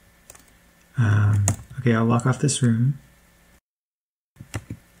 Lovely. Okay, I'll lock off this room.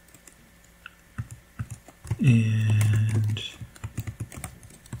 And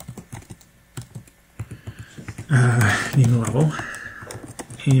need a level.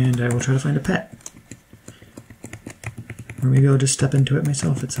 And I will try to find a pet. Or maybe I'll just step into it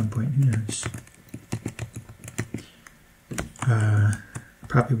myself at some point. Who knows?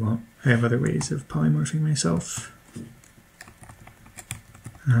 Probably won't. I have other ways of polymorphing myself.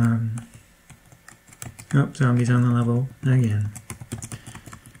 Oh, zombies on the level again.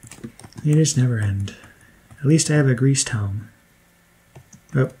 They just never end. At least I have a greased helm.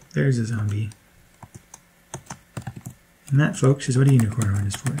 Oh, there's a zombie. And that, folks, is what a unicorn horn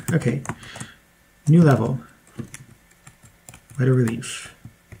is for. Okay, new level. Weather relief.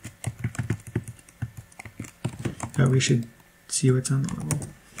 Oh, we should see what's on the level.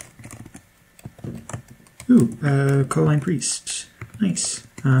 Ooh, Coal Priest. Nice.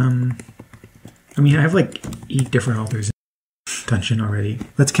 I mean, I have like 8 different altars in the dungeon already.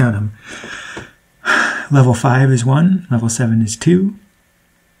 Let's count them. Level 5 is 1, level 7 is 2,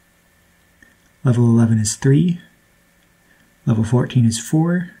 level 11 is 3, level 14 is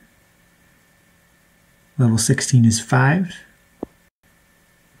 4, level 16 is 5,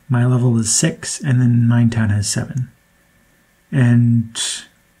 my level is 6, and then Minetown has 7. And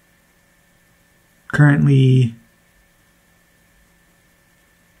currently,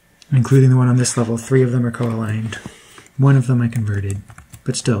 including the one on this level, 3 of them are co-aligned. 1 of them I converted,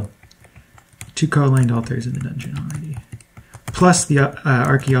 but still. 2 co-aligned altars in the dungeon already. Plus, the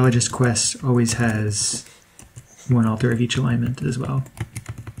archaeologist quest always has 1 altar of each alignment as well.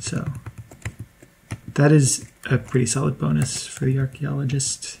 So, that is a pretty solid bonus for the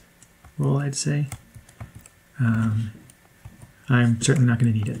archaeologist role, I'd say. I'm certainly not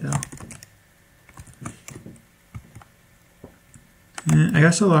going to need it, though. I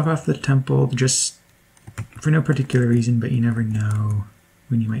also log off the temple just for no particular reason, but you never know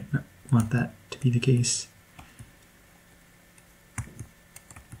when you might not want that to be the case.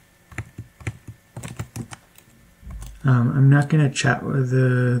 I'm not going to chat with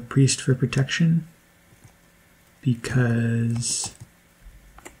the priest for protection because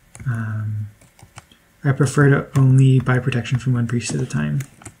I prefer to only buy protection from 1 priest at a time,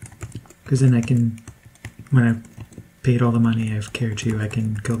 because then I can, when I've paid all the money I've cared to, I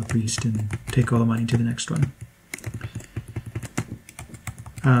can kill the priest and take all the money to the next one.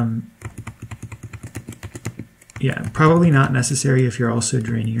 Yeah, probably not necessary if you're also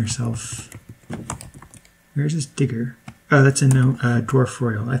draining yourself. Where's this digger? Oh, that's a dwarf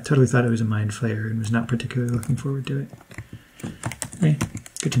royal. I totally thought it was a mind flayer and was not particularly looking forward to it. Okay,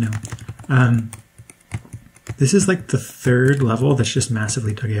 good to know. This is like the 3rd level that's just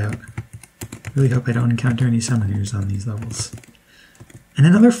massively dug out. Really hope I don't encounter any summoners on these levels. And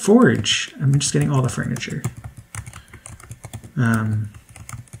another forge! I'm just getting all the furniture.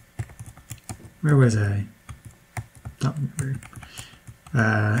 Where was I? Don't remember.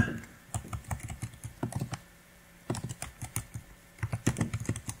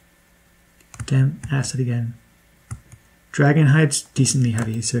 Damn, acid again. Dragon hide's decently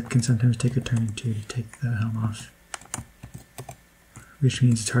heavy, so it can sometimes take a turn or 2 to take the helm off. Which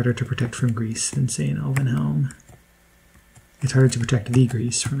means it's harder to protect from grease than, say, an elven helm. It's harder to protect the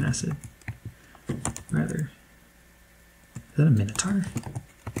grease from acid. Rather. Is that a minotaur?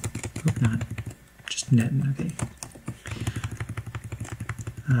 Hope not. Just netting, okay.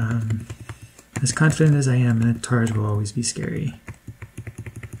 As confident as I am, minotaurs will always be scary.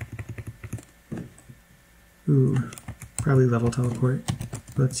 Ooh, probably level teleport.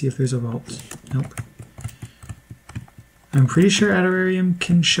 Let's see if there's a vault. Nope. I'm pretty sure Adorarium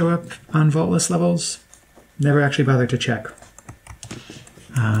can show up on vaultless levels. Never actually bothered to check.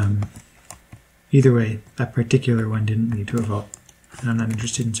 Either way, that particular one didn't lead to a vault, and I'm not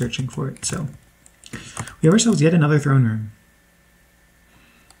interested in searching for it, so. We have ourselves yet another throne room.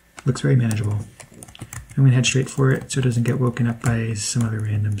 Looks very manageable. I'm going to head straight for it so it doesn't get woken up by some other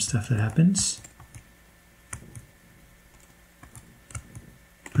random stuff that happens.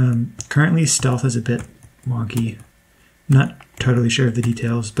 Currently stealth is a bit wonky. Not totally sure of the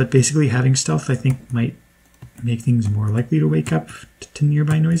details, but basically having stealth I think might make things more likely to wake up to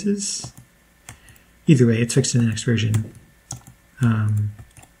nearby noises. Either way, it's fixed in the next version.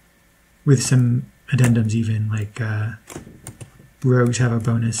 With some addendums even, like rogues have a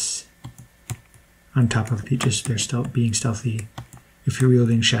bonus on top of just their being stealthy. If you're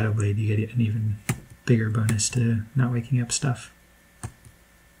wielding Shadowblade, you get an even bigger bonus to not waking up stuff.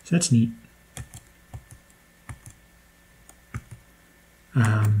 So that's neat.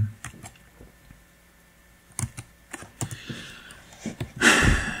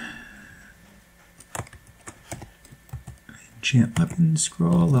 Enchant weapon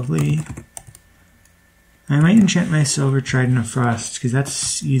scroll, lovely. I might enchant my silver trident of frost because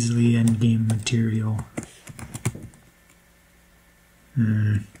that's easily endgame material.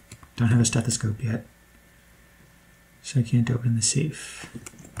 Don't have a stethoscope yet, so I can't open the safe.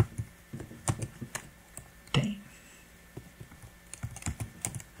 Dang.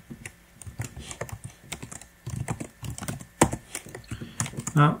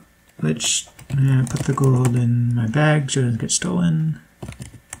 Well, let's put the gold in my bag so it doesn't get stolen.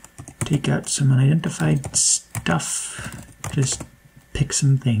 take out some unidentified stuff. Just pick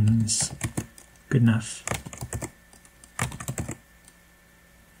some things. Good enough.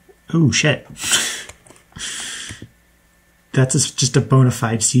 Oh shit. That's just a bona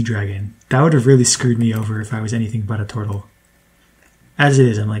fide sea dragon. That would have really screwed me over if I was anything but a turtle. As it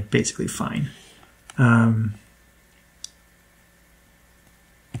is, I'm like basically fine. Well,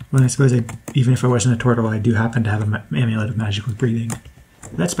 I suppose even if I wasn't a turtle, I do happen to have an amulet of magical breathing.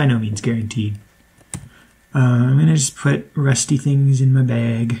 That's by no means guaranteed. I'm going to just put rusty things in my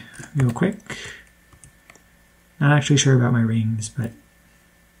bag real quick. Not actually sure about my rings, but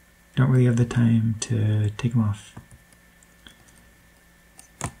don't really have the time to take them off.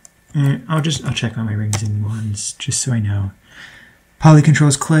 And I'll check on my rings in ones just so I know. Poly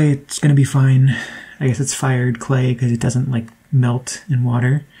controls clay, it's going to be fine. I guess it's fired clay because it doesn't like melt in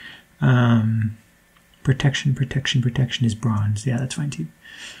water. Protection is bronze. Yeah, that's fine too.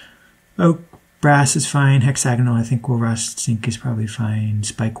 Oak, brass is fine. Hexagonal I think will rust. Zinc is probably fine.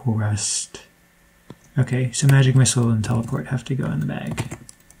 Spike will rust. Okay, so magic missile and teleport have to go in the bag.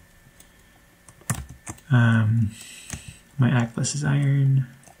 My Atlas is iron.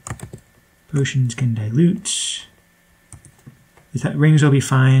 Potions can dilute. Rings will be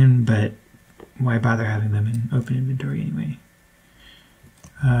fine, but why bother having them in open inventory anyway?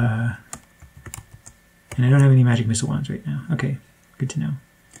 And I don't have any magic missile wands right now. Okay, good to know.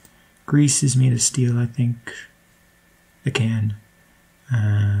 Grease is made of steel, I think. A can.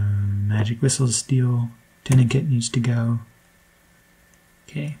 Magic whistle is steel. Tin kit needs to go.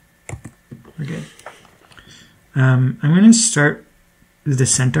 Okay, we're good. I'm going to start with the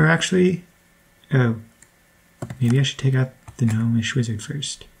centaur actually. Oh, maybe I should take out the gnomish wizard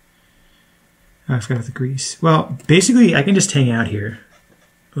first. Oh, I forgot about the grease. Well, basically I can just hang out here.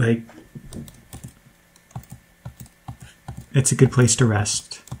 Like, it's a good place to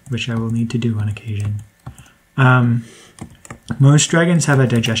rest, which I will need to do on occasion. Most dragons have a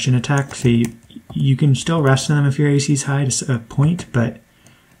digestion attack, so you can still rest on them if your AC is high to a point, but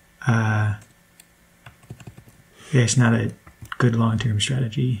yeah, it's not a good long-term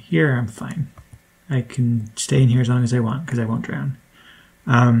strategy. Here, I'm fine. I can stay in here as long as I want because I won't drown.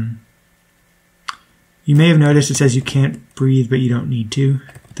 You may have noticed it says you can't breathe, but you don't need to.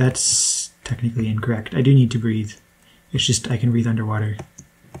 That's technically incorrect. I do need to breathe. It's just I can breathe underwater.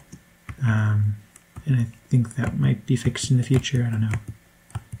 And I think that might be fixed in the future. I don't know.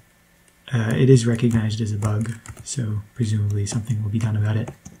 It is recognized as a bug, so presumably something will be done about it.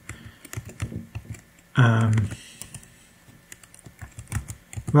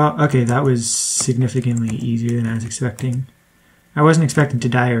 Well, okay, that was significantly easier than I was expecting. I wasn't expecting to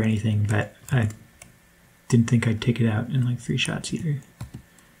die or anything, but I didn't think I'd take it out in like 3 shots either.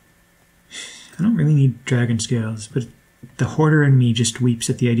 I don't really need dragon scales, but the hoarder in me just weeps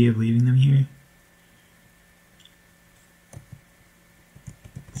at the idea of leaving them here.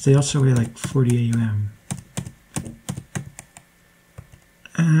 They also weigh like 40 AUM.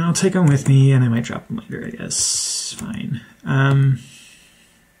 I'll take them with me, and I might drop them later, I guess. Fine.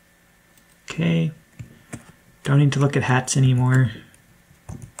 Okay. Don't need to look at hats anymore.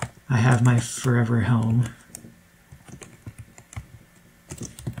 I have my forever helm.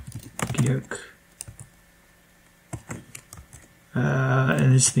 Okey-doke.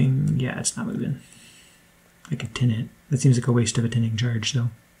 And this thing, yeah, it's not moving. I could tin it. That seems like a waste of a tinning charge, though.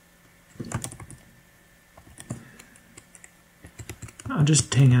 I'll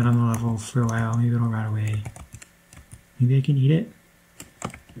just hang out on the level for a while. Maybe it'll rot away. Maybe I can eat it.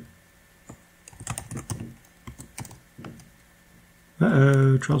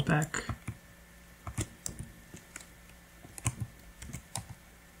 Uh-oh, troll's back.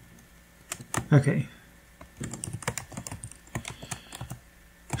 Okay.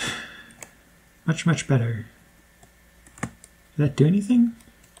 Much, much better. Did that do anything?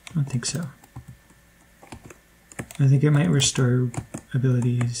 I don't think so. I think it might restore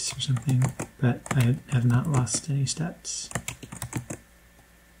abilities or something, but I have not lost any stats.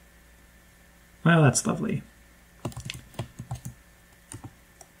 Well, that's lovely.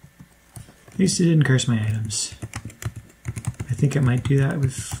 At least it didn't curse my items. I think it might do that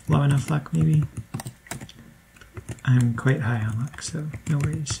with low enough luck, maybe. I'm quite high on luck, so no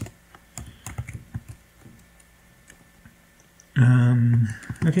worries.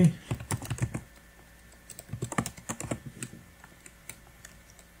 Okay.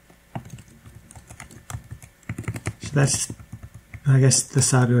 So that's, I guess the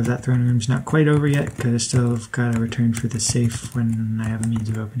saga of that throne room's not quite over yet, because I still have got to return for the safe when I have a means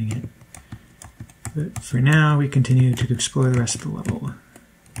of opening it. But for now, we continue to explore the rest of the level.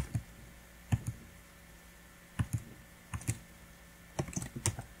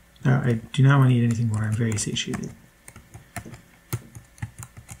 I do not want to eat anything more. I'm very satiated.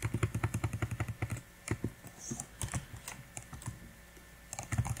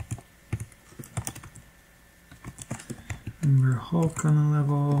 Remember Hulk on the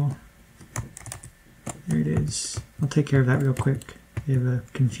level. There it is. I'll take care of that real quick. They have a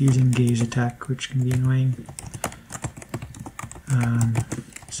confusing gaze attack, which can be annoying.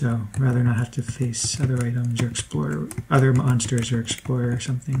 So rather not have to face other items or explore other monsters or explore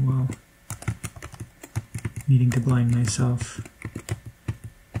something while needing to blind myself.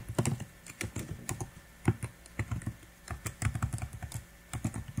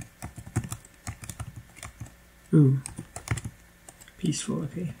 Ooh. Peaceful,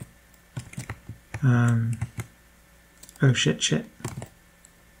 okay. Oh shit.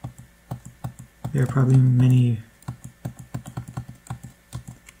 There are probably many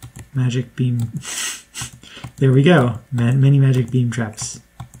magic beam... There we go! Many magic beam traps.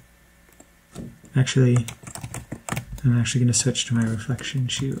 Actually, I'm actually going to switch to my reflection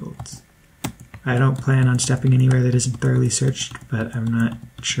shields. I don't plan on stepping anywhere that isn't thoroughly searched, but I'm not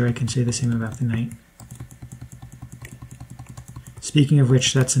sure I can say the same about the knight. Speaking of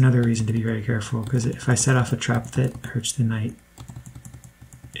which, that's another reason to be very careful, because if I set off a trap that hurts the knight,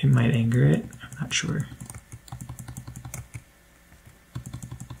 it might anger it. I'm not sure.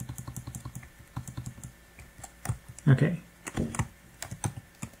 Okay.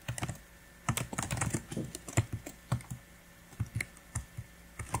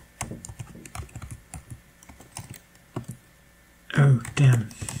 Oh, damn.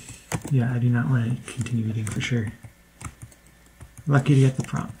 Yeah, I do not want to continue eating for sure. Lucky to get the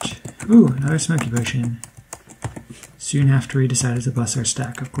prompt. Ooh, another smoky potion. Soon after we decided to bless our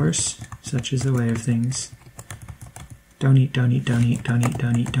stack, of course. Such is the way of things. Don't eat, don't eat, don't eat, don't eat,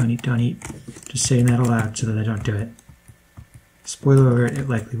 don't eat, don't eat, don't eat. Just saying that aloud so that I don't do it. Spoiler alert, it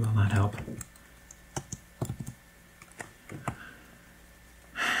likely will not help.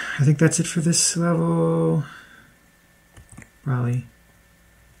 I think that's it for this level. Probably.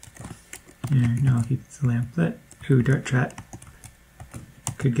 There, no, I'll keep the lamp lit. Ooh, Trt Fem.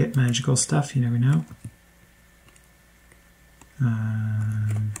 Could get magical stuff, you never know.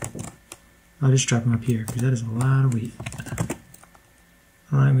 I'll just drop them up here, because that is a lot of wheat.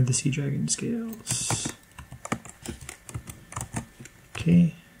 Along with the sea dragon scales.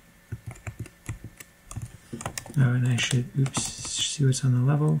 Okay. Oh, and I should, oops, see what's on the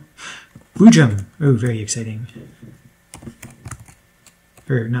level. Blue gem! Oh, very exciting.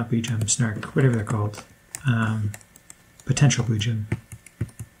 Or not blue gem, snark, whatever they're called. Potential blue gem.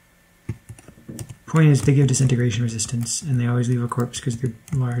 Point is, they give disintegration resistance, and they always leave a corpse because they're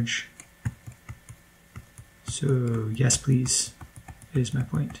large. So, yes please, is my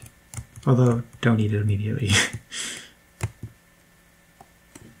point. Although, don't eat it immediately.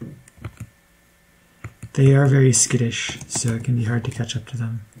 They are very skittish, so it can be hard to catch up to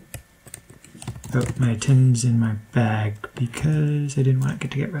them. Oh, my tin's in my bag because I didn't want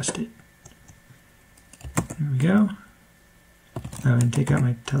it to get rusted. There we go. Oh, and take out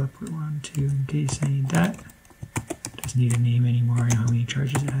my teleport wand too, in case I need that. Doesn't need a name anymore, I know how many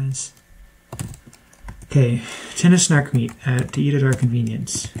charges it has. Okay, tin of snark meat to eat at our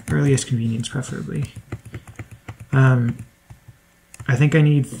convenience. Earliest convenience, preferably. I think I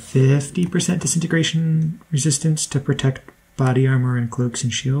need 50% disintegration resistance to protect body armor and cloaks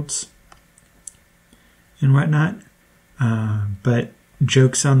and shields and whatnot. But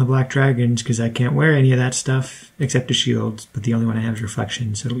joke's on the black dragons, because I can't wear any of that stuff except a shield, but the only one I have is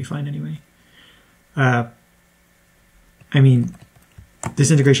reflection, so it'll be fine anyway. I mean,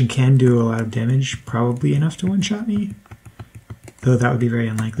 disintegration can do a lot of damage, probably enough to one-shot me, though that would be very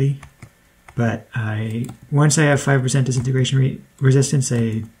unlikely. But once I have 5% disintegration resistance,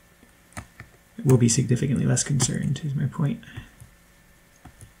 I will be significantly less concerned, is my point.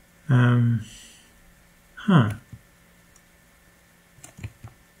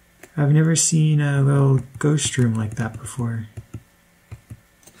 I've never seen a little ghost room like that before.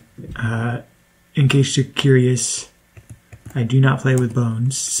 In case you're curious, I do not play with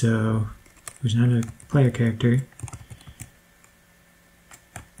bones, so there's not a player character.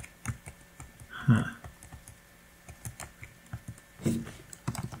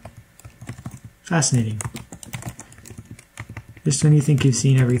 Fascinating. Just when you think you've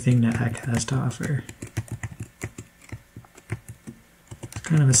seen everything that Heck has to offer. It's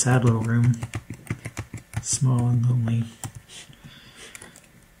kind of a sad little room. Small and lonely.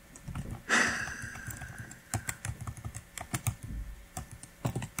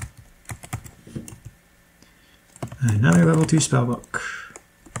 Another level 2 spellbook.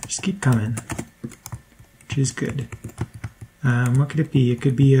 Just keep coming, which is good. What could it be? It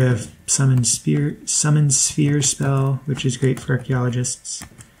could be a summon sphere spell, which is great for archaeologists.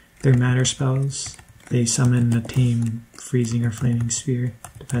 They're matter spells. They summon a tame freezing or flaming sphere,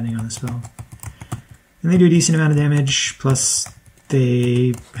 depending on the spell. And they do a decent amount of damage, plus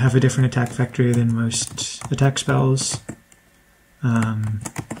they have a different attack vector than most attack spells.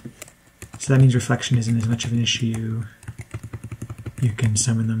 So that means reflection isn't as much of an issue. You can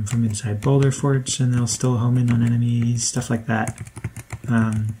summon them from inside boulder forts and they'll still home in on enemies, stuff like that.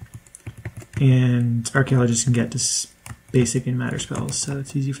 And archaeologists can get this basic and matter spells, so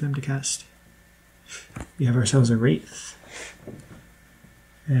it's easy for them to cast. We have ourselves a Wraith.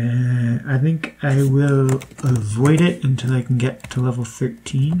 I think I will avoid it until I can get to level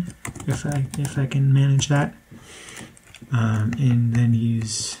 13, if I can manage that. And then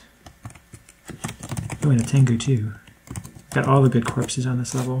use... Oh, and a Tengu too. Got all the good corpses on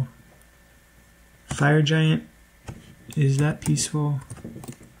this level. Fire Giant, is that peaceful?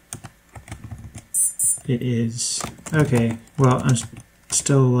 It is. Okay, well, I'm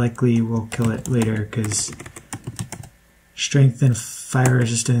still likely will kill it later because strength and fire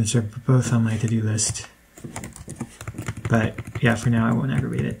resistance are both on my to-do list. But yeah, for now I won't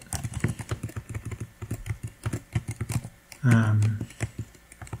aggravate it.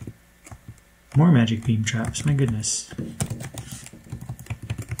 More magic beam traps, my goodness.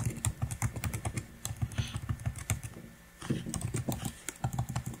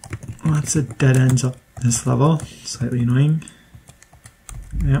 Lots of dead ends up this level, slightly annoying.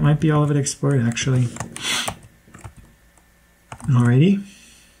 That might be all of it explored, actually. Alrighty.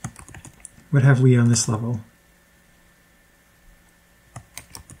 What have we on this level?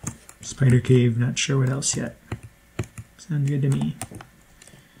 Spider Cave, not sure what else yet. Sounds good to me.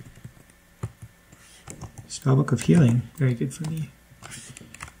 Spellbook of Healing, very good for me.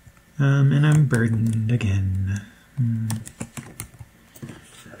 And I'm burdened again.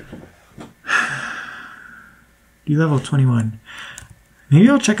 Do level 21. Maybe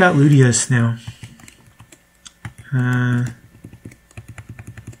I'll check out Ludius now.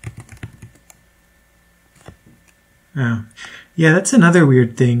 Oh. Yeah, that's another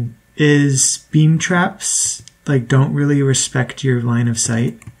weird thing, is beam traps like don't really respect your line of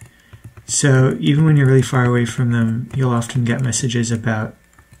sight. So even when you're really far away from them, you'll often get messages about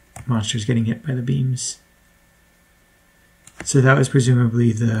monsters getting hit by the beams. So that was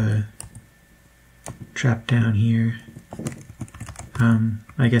presumably the trap down here.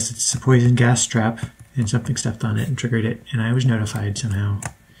 I guess it's a poison gas trap, and something stepped on it and triggered it, and I was notified somehow.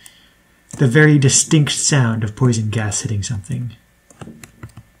 The very distinct sound of poison gas hitting something.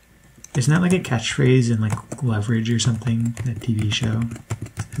 Isn't that like a catchphrase in like Leverage or something, that TV show?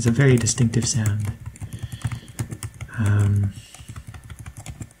 It's a very distinctive sound.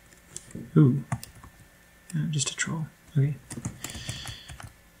 Ooh. No, just a troll. Okay.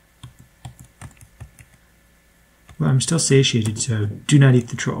 Well, I'm still satiated, so do not eat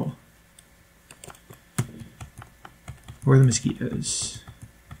the troll. Or the mosquitoes.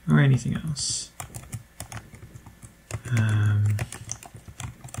 Or anything else.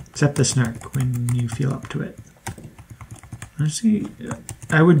 Except the snark when you feel up to it. Honestly,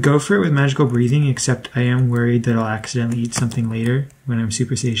 I would go for it with magical breathing, except I am worried that I'll accidentally eat something later when I'm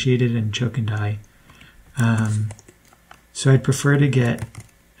super satiated and choke and die. So I'd prefer to get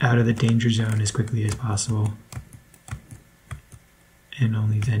out of the danger zone as quickly as possible. And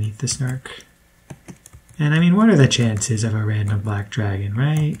only then eat the snark. And I mean, what are the chances of a random black dragon,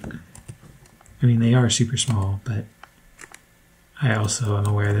 right? I mean, they are super small, but I also am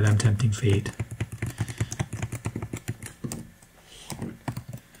aware that I'm tempting fate.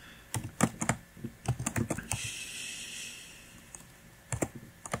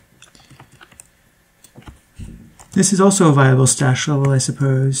 This is also a viable stash level, I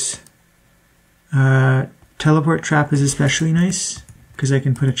suppose. Teleport trap is especially nice, because I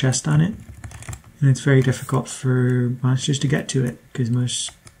can put a chest on it. And it's very difficult for monsters to get to it, because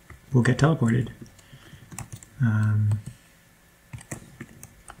most will get teleported. And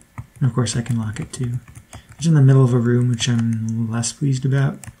of course I can lock it too. It's in the middle of a room, which I'm less pleased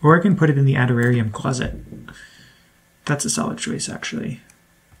about. Or I can put it in the Adorarium closet. That's a solid choice, actually.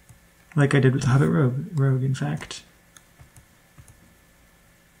 Like I did with the Hobbit Rogue, in fact.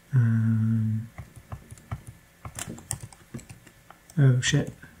 Oh,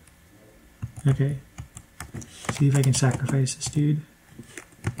 shit. Okay. See if I can sacrifice this dude.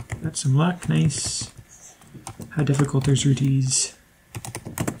 Got some luck, nice. How difficult are Zerties?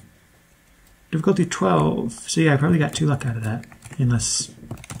 Difficulty 12. So yeah, I probably got 2 luck out of that. Unless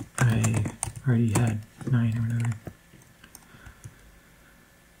I already had 9 or whatever.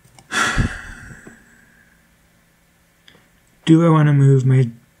 do I want to move my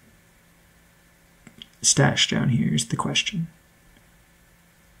stash down here is the question.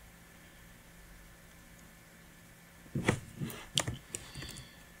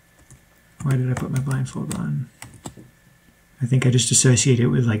 Why did I put my blindfold on? I think I just associate it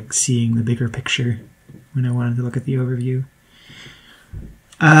with like seeing the bigger picture when I wanted to look at the overview.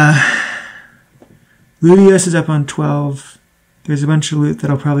 Ludios is up on 12. There's a bunch of loot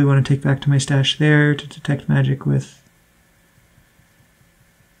that I'll probably want to take back to my stash there to detect magic with.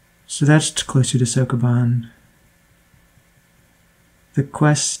 So that's closer to Sokoban. The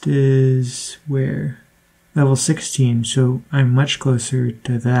quest is where? Level 16, so I'm much closer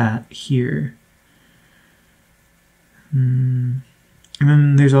to that here. And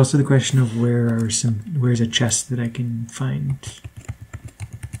then there's also the question of where's a chest that I can find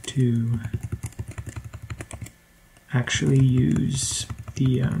to actually use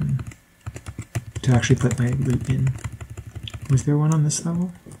the to actually put my loot in. Was there one on this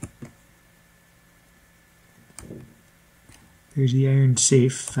level? There's the iron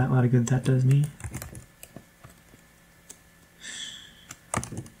safe. Fat lot of good that does me.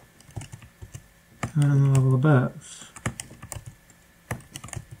 On the level above.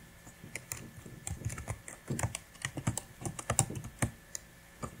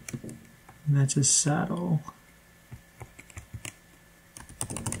 And that's a saddle.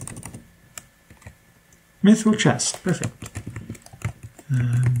 Mithril chest, perfect.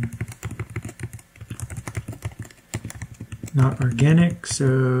 Not organic,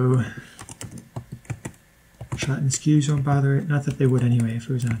 so shot and skews won't bother it. Not that they would anyway if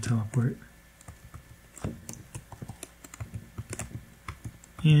it was on a teleport.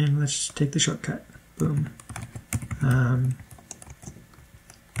 And let's take the shortcut. Boom. Oh,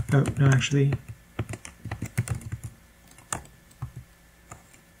 no, actually.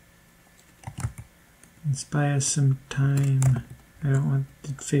 Let's buy us some time. I don't want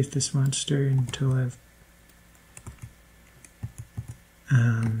to face this monster until I've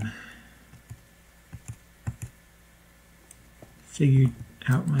figured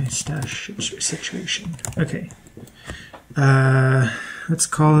out my stash situation. Okay. Let's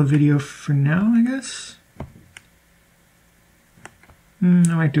call a video for now, I guess. I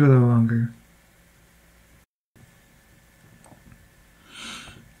might do a little longer.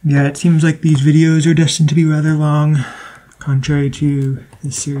 Yeah, it seems like these videos are destined to be rather long, contrary to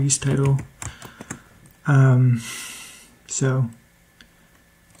the series title. So,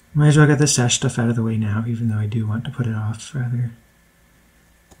 might as well get the stash stuff out of the way now, even though I do want to put it off, rather.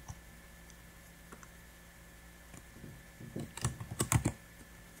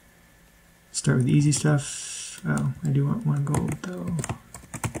 Start with the easy stuff. Oh, I do want 1 gold though.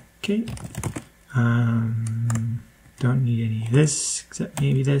 Okay. Don't need any of this, except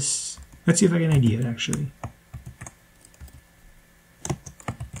maybe this. Let's see if I can ID it actually.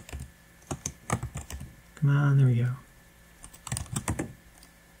 Come on, there we go.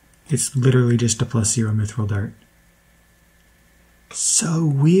 It's literally just a +0 mithril dart. So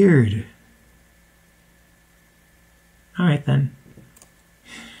weird. Alright then.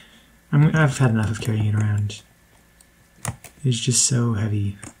 I've had enough of carrying it around. It's just so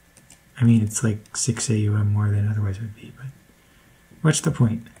heavy. I mean, it's like 6 AUM more than otherwise would be, but what's the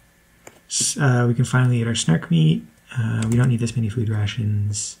point? We can finally eat our snark meat. We don't need this many food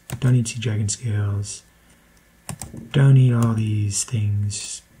rations. Don't need sea dragon scales. Don't need all these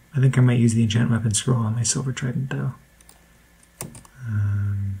things. I think I might use the enchant weapon scroll on my silver trident though.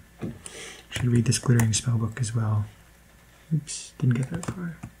 Should read this glittering spellbook as well. Oops, didn't get that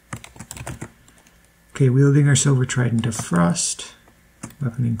far. Okay, wielding our silver trident of frost,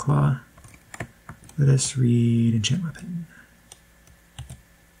 weapon and claw. Let us read enchant weapon.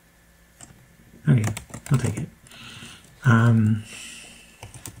 Okay, I'll take it.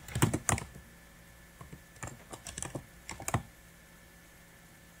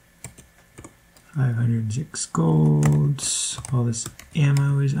 506 golds. All this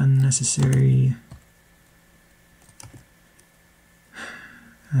ammo is unnecessary.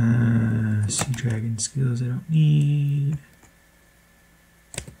 Sea dragon skills I don't need.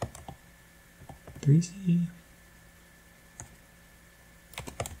 3C.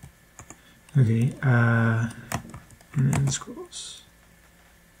 Okay, and then scrolls.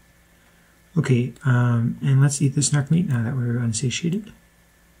 Okay, and let's eat the snark meat now that we're unsatiated.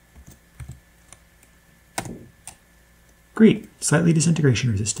 Great, slightly disintegration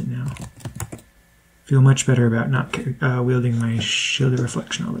resistant now. Feel much better about not wielding my shield of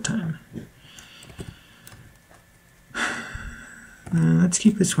reflection all the time. Let's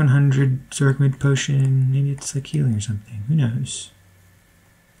keep this 100 Zorkmid potion. Maybe it's like healing or something. Who knows?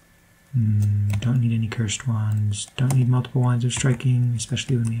 Don't need any cursed wands. Don't need multiple wands of striking,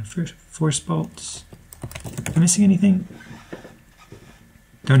 especially when we have force bolts. Am I missing anything?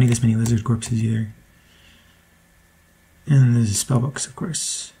 Don't need this many lizard corpses either. And there's spellbooks, of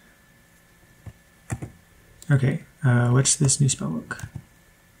course. Okay, what's this new spellbook?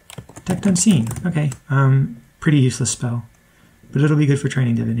 Detect Unseen. Okay, pretty useless spell, but it'll be good for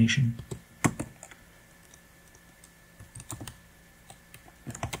training divination.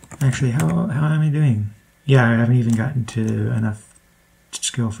 Actually, how am I doing? Yeah, I haven't even gotten to enough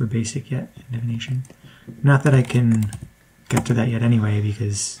skill for basic yet in divination. Not that I can get to that yet anyway,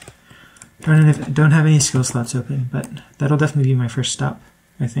 because I don't have any skill slots open, but that'll definitely be my first stop,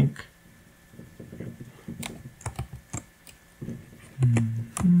 I think.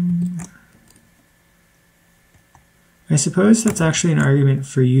 I suppose that's actually an argument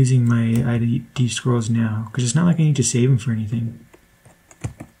for using my ID scrolls now, because it's not like I need to save them for anything.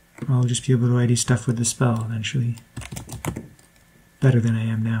 I'll just be able to ID stuff with the spell eventually. Better than I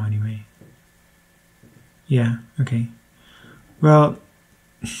am now, anyway. Yeah, okay. Well,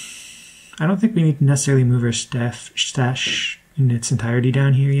 I don't think we need to necessarily move our stash in its entirety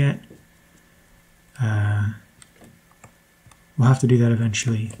down here yet. We'll have to do that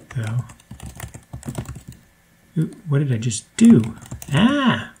eventually, though. Ooh, what did I just do?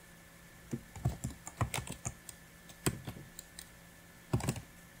 Ah!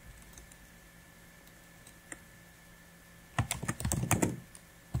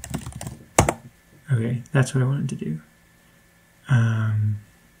 Okay, that's what I wanted to do.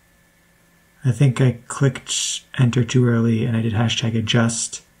 I think I clicked enter too early and I did hashtag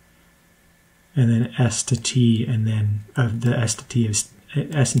adjust and then S to T and then the S to T of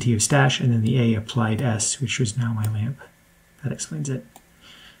S and T of stash and then the A applied S, which was now my lamp. That explains it.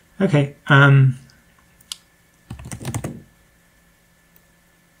 Okay.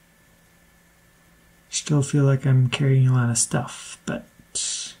 Still feel like I'm carrying a lot of stuff, but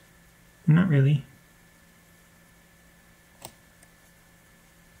not really.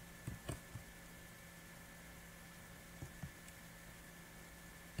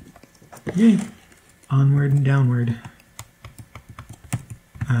 Okay, onward and downward.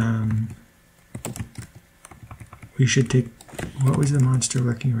 We should take, what was the monster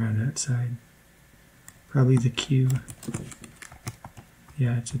lurking around outside? Probably the Q.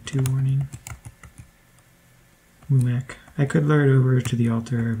 Yeah, it's a 2 warning. Wumak. I could lure it over to the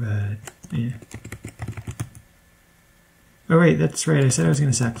altar, but yeah. Oh wait, that's right, I said I was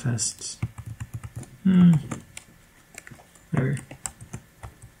going to sack fests. Whatever.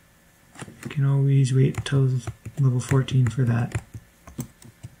 Can always wait till level 14 for that,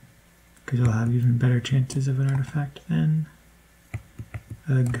 because I'll have even better chances of an artifact then.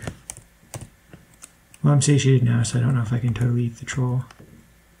 Ugh. Well, I'm satiated now, so I don't know if I can totally eat the troll.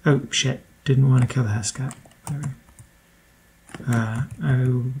 Oh, shit. Didn't want to kill the Hescap. Whatever. I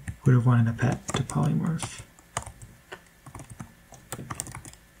would have wanted a pet to polymorph.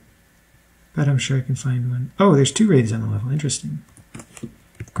 But I'm sure I can find one. Oh, there's 2 wraiths on the level. Interesting.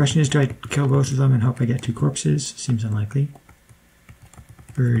 Question is, do I kill both of them and hope I get 2 corpses? Seems unlikely.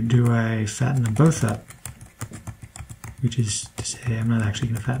 Or do I fatten them both up? Which is to say, I'm not actually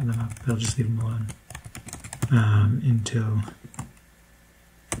going to fatten them up. I'll just leave them alone. Until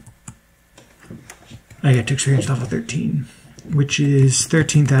I get to experience level 13. Which is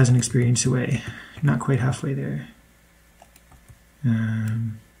 13,000 experience away. Not quite halfway there.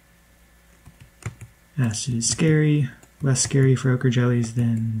 Acid is scary. Less scary for ochre jellies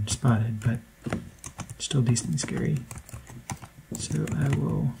than spotted, but still decently scary. So I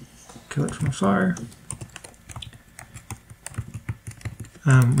will kill it from afar.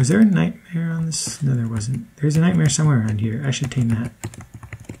 Was there a nightmare on this? No, there wasn't. There's a nightmare somewhere around here. I should tame that.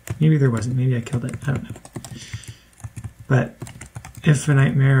 Maybe there wasn't. Maybe I killed it. I don't know. But if a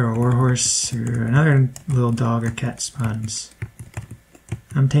nightmare or a warhorse or another little dog or cat spawns,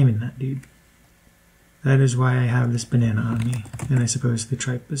 I'm taming that dude. That is why I have this banana on me, and I suppose the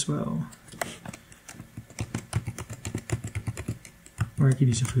tripe as well. Or I could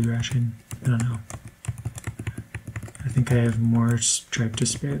use a food ration. I don't know. I think I have more tripe to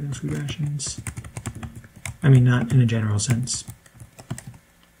spare than food rations. I mean, not in a general sense,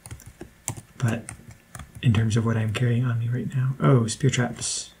 but in terms of what I'm carrying on me right now. Oh, spear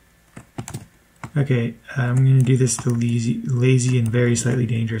traps. Okay, I'm going to do this the lazy and very slightly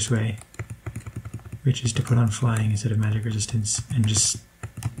dangerous way, which is to put on flying instead of magic resistance and just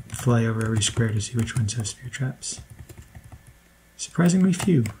fly over every square to see which ones have spear traps. Surprisingly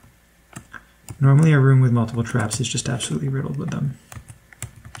few. Normally a room with multiple traps is just absolutely riddled with them.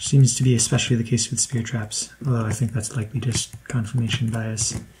 Which seems to be especially the case with spear traps, although I think that's likely just confirmation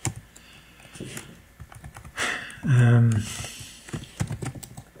bias.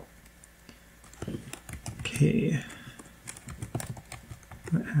 Okay.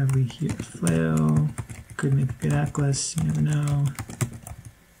 What have we here? Flail. Could make a good atlas, you never know.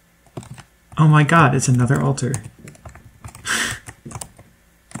 Oh my god, it's another altar.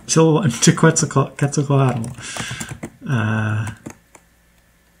 To Quetzalcoatl.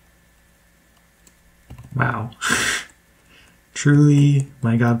 Wow. Truly,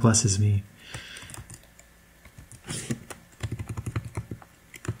 my God blesses me.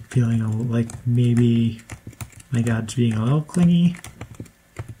 Feeling like maybe my God's being a little clingy.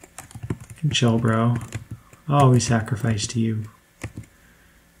 Can chill, bro. I'll always sacrifice to you.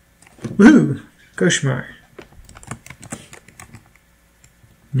 Woohoo! Koshmar.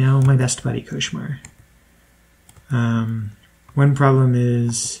 Now my best buddy, Koshmar. One problem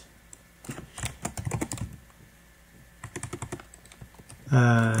is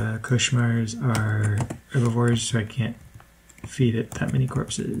Koshmars are herbivores, so I can't feed it that many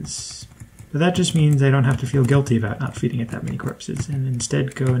corpses. But that just means I don't have to feel guilty about not feeding it that many corpses, and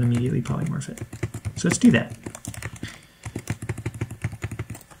instead go and immediately polymorph it. So let's do that.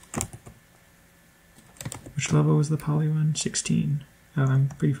 Which level was the poly one? 16. Oh, I'm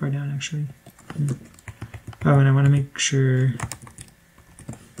pretty far down, actually. Oh, and I want to make sure...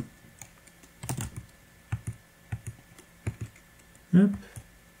 Whoop.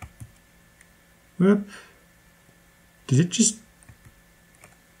 Whoop. Did it just...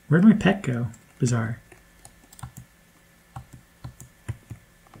 Where'd my pet go? Bizarre.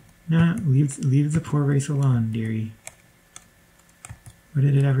 No, leave the poor wraith alone, dearie. What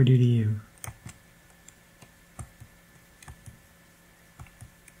did it ever do to you?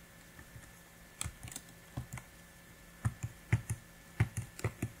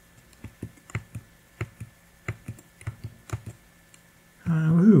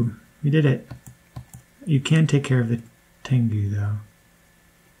 Woohoo! We did it. You can take care of the Tengu, though.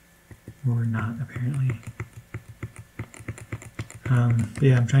 Or not, apparently. But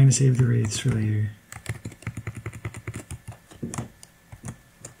yeah, I'm trying to save the wraiths for later.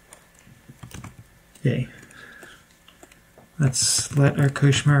 Yay. Let's let our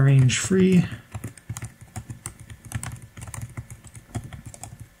Koshmar range free.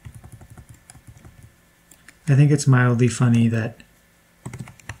 I think it's mildly funny that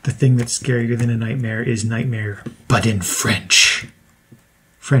the thing that's scarier than a nightmare is nightmare, but in French.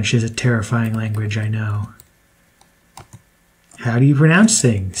 French is a terrifying language, I know. How do you pronounce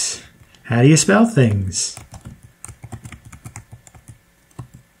things? How do you spell things?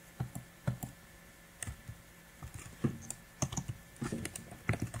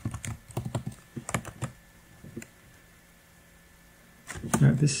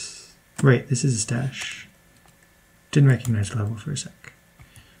 No, this... Right, this is a stash. Didn't recognize the level for a sec.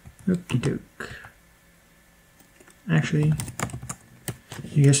 Okie doke. Actually,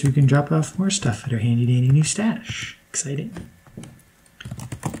 I guess we can drop off more stuff at our handy dandy new stash. Exciting.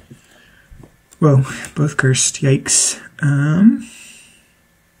 Whoa, both cursed. Yikes.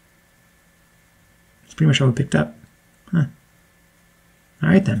 That's pretty much all we picked up. Huh.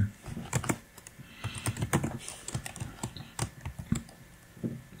 Alright then.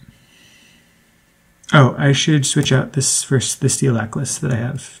 Oh, I should switch out this steel atlas that I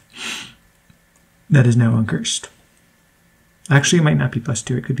have. That is now uncursed. Actually, it might not be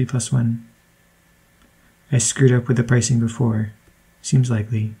 +2, it could be +1. I screwed up with the pricing before. Seems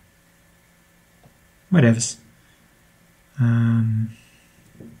likely. Whatevs.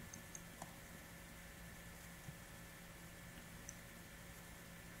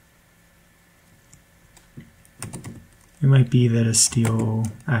 It might be that a steel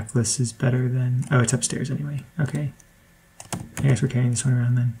atlas is better than... Oh, it's upstairs anyway. Okay. I guess we're carrying this one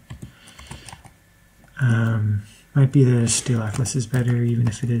around then. Might be that a steel atlas is better even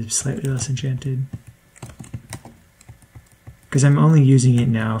if it is slightly less enchanted. Because I'm only using it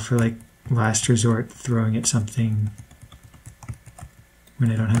now for like last resort, throwing at something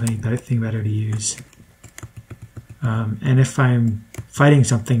when I don't have anything better to use. And if I'm fighting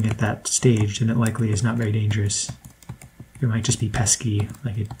something at that stage, then it likely is not very dangerous. It might just be pesky,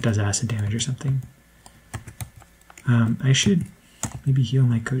 like it does acid damage or something. I should maybe heal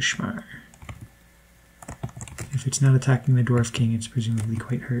my Koshmar. If it's not attacking the Dwarf King, it's presumably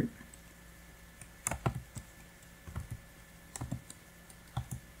quite hurt.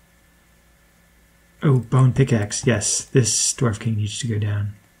 Oh, bone pickaxe. Yes, this Dwarf King needs to go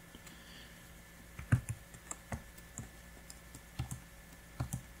down.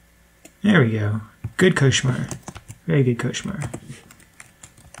 There we go. Good Koshmar. Very good Koshmar.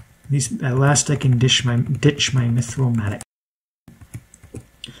 At last I can ditch my mithril mattock.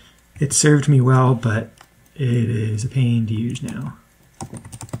 It served me well, but it is a pain to use now.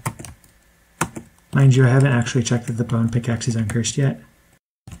 Mind you, I haven't actually checked that the bone pickaxe is uncursed yet,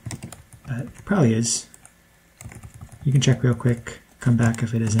 but it probably is. You can check real quick, come back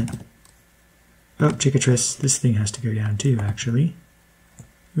if it isn't. Oh, Chickatrice, this thing has to go down too, actually.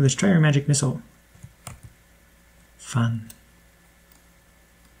 Ooh, let's try our magic missile. Fun.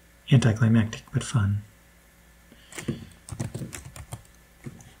 Anticlimactic, but fun.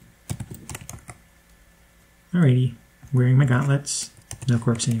 Alrighty, wearing my gauntlets. No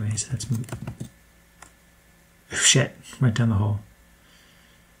corpse anyway, so that's moot. Oh, shit, went down the hole.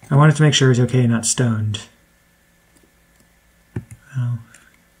 I wanted to make sure it was okay, not stoned. Oh.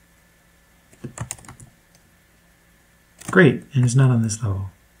 Great, and it's not on this level.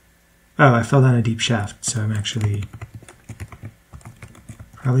 Oh, I fell down a deep shaft, so I'm actually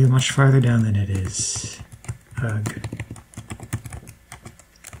probably much farther down than it is. Ugh.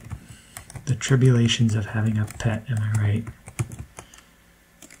 The tribulations of having a pet, am I right?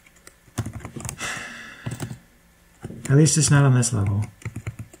 At least it's not on this level.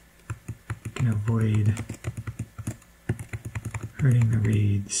 I can avoid hurting the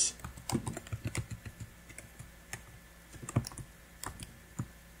reeds.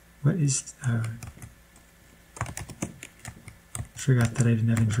 What is... forgot that I didn't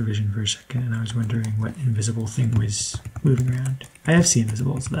have infravision for a second, and I was wondering what invisible thing was moving around. I have seen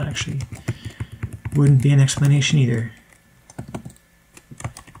invisibles, so that actually wouldn't be an explanation either.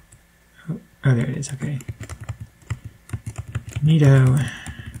 Oh, there it is, okay. Neato.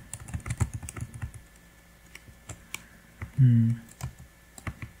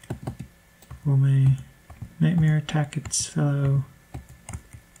 Will my nightmare attack its fellow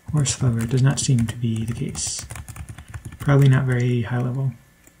horse lover? Does not seem to be the case. Probably not very high level.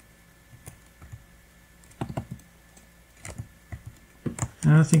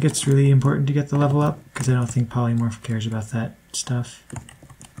 I don't think it's really important to get the level up, because I don't think Polymorph cares about that stuff.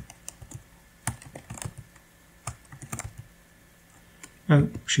 Oh,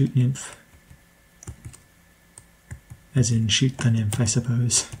 shoot nymph. As in shoot the nymph, I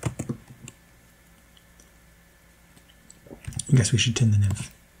suppose. I guess we should tin the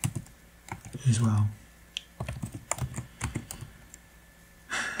nymph as well.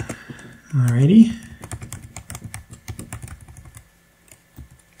 Alrighty.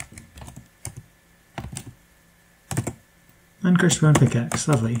 Uncursed bone pickaxe,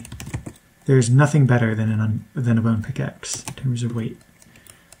 lovely. There's nothing better than a bone pickaxe in terms of weight.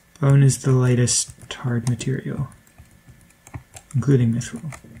 Bone is the lightest hard material, including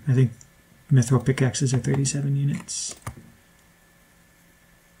mithril. I think mithril pickaxes are 37 units.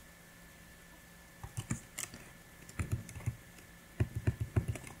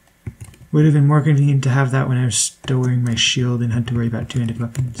 Would have been more convenient to have that when I was still wearing my shield and had to worry about two-handed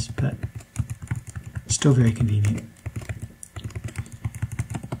weapons, but still very convenient.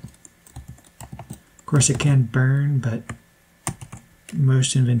 Of course it can burn, but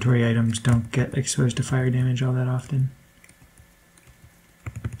most inventory items don't get exposed to fire damage all that often.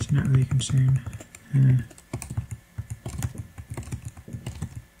 It's not really a concern.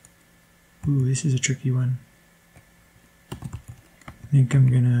 Ooh, this is a tricky one. I think I'm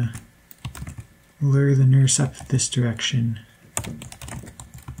gonna lure the nurse up this direction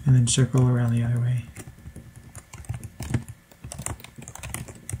and then circle around the other way.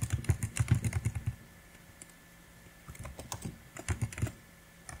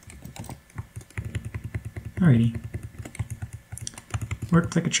 Alrighty.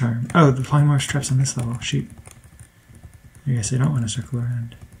 Worked like a charm. Oh, the polymorph trap's on this level. Shoot. I guess I don't want to circle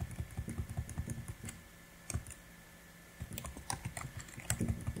around.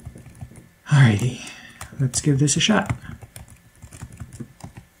 Alrighty. Let's give this a shot.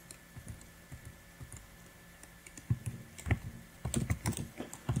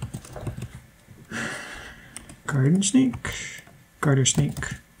 Garden snake? Garter snake,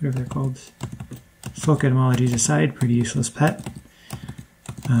 whatever they're called. Folk etymologies aside, pretty useless pet.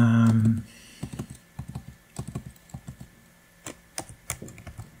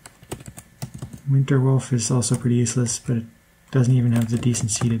 Winter wolf is also pretty useless, but it doesn't even have the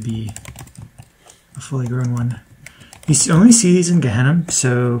decency to be a fully grown one. You only see these in Gehenna,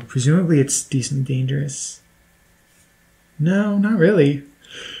 so presumably it's decently dangerous. No, not really.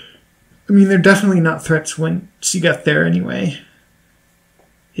 I mean, they're definitely not threats once you get there anyway.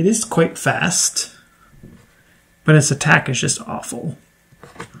 It is quite fast, but its attack is just awful.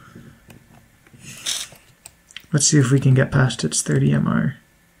 Let's see if we can get past its 30 MR.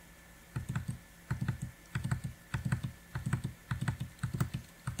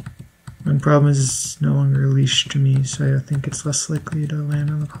 The problem is it's no longer a leash to me, so I think it's less likely to land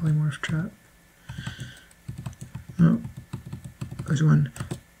on the polymorph trap. Oh, there's one.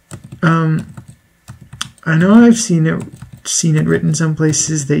 I know I've seen it written some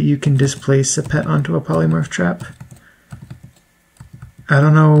places that you can displace a pet onto a polymorph trap. I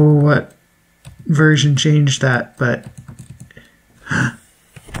don't know what version changed that, but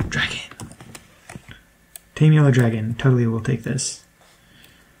dragon. Tame yellow dragon. Totally will take this.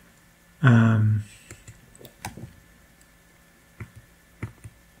 I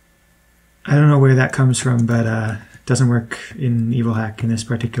don't know where that comes from, but it doesn't work in Evilhack in this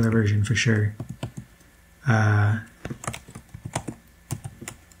particular version for sure.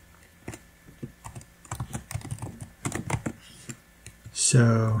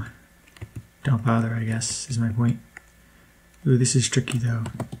 So don't bother, I guess, is my point. Ooh, this is tricky though.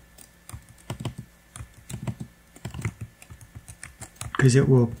 Because it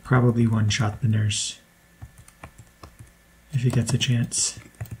will probably one-shot the nurse if it gets a chance.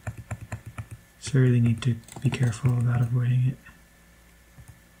 So I really need to be careful about avoiding it.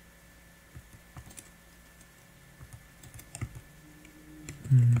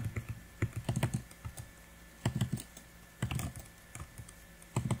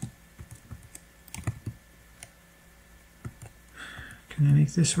 Can I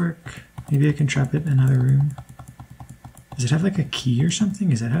make this work? Maybe I can trap it in another room. Does it have like a key or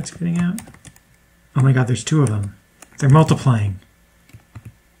something? Is that how it's getting out? Oh my god, there's two of them. They're multiplying.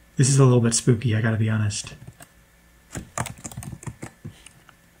 This is a little bit spooky, I gotta be honest.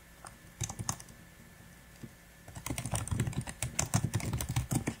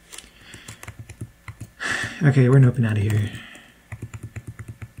 Okay, we're noping out of here.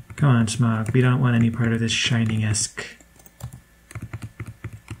 Come on, Smog. We don't want any part of this Shining-esque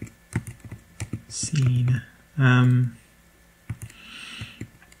scene.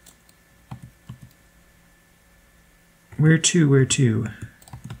 Where to? Where to?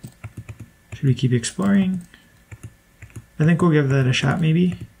 Should we keep exploring? I think we'll give that a shot,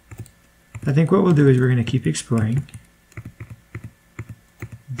 maybe. I think what we'll do is we're going to keep exploring.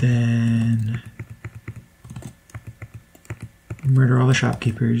 Then murder all the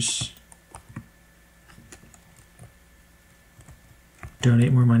shopkeepers.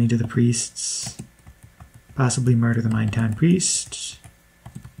 Donate more money to the priests. Possibly murder the Minetown priests.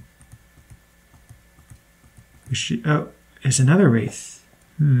 We should, oh, there's another wraith.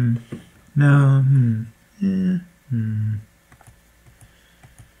 No, I'm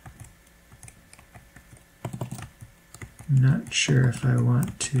not sure if I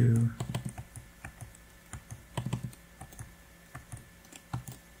want to.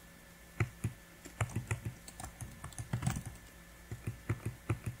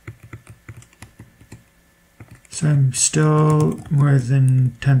 So I'm still more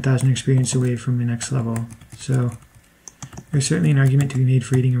than 10,000 experience away from the next level, so there's certainly an argument to be made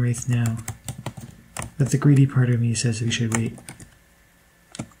for eating a wraith now. But the greedy part of me says we should wait.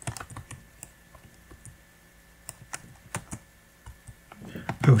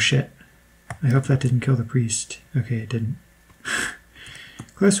 Oh shit. I hope that didn't kill the priest. Okay, it didn't.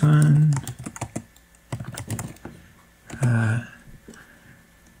 Close one.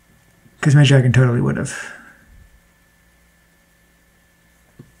 Because my dragon totally would have.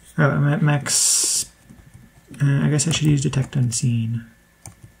 Oh, I'm at max. I guess I should use Detect Unseen.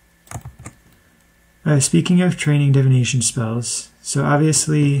 Speaking of training divination spells, so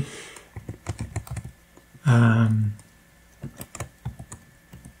obviously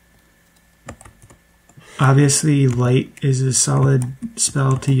light is a solid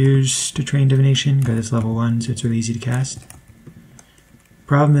spell to use to train divination because it's level 1, so it's really easy to cast.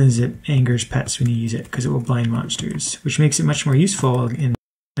 Problem is it angers pets when you use it because it will blind monsters, which makes it much more useful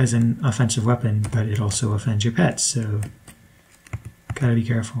as an offensive weapon, but it also offends your pets, so gotta be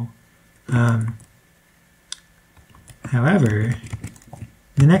careful. However, in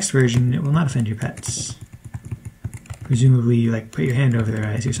the next version, it will not offend your pets. Presumably, you like put your hand over their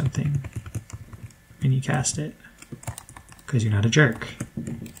eyes or something, and you cast it, because you're not a jerk.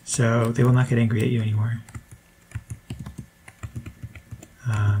 So they will not get angry at you anymore.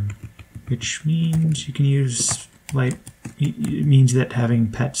 Which means you can use light. It means that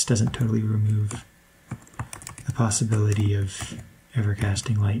having pets doesn't totally remove the possibility of ever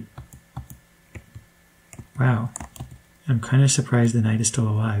casting light. Wow. I'm kind of surprised the knight is still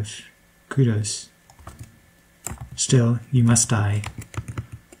alive. Kudos. Still, you must die.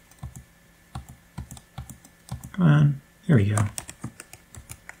 Come on. There we go.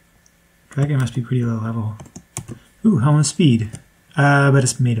 Dragon must be pretty low level. Ooh, helm of speed. But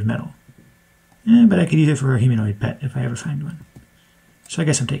it's made of metal. But I could use it for a humanoid pet if I ever find one. So I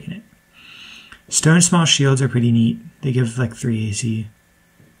guess I'm taking it. Stone small shields are pretty neat. They give like 3 AC.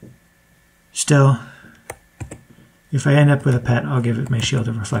 Still, if I end up with a pet, I'll give it my Shield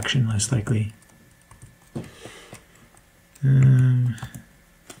of Reflection, most likely. The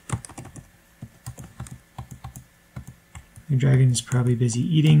dragon's probably busy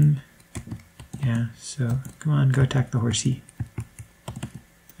eating. Yeah, so come on, go attack the horsey.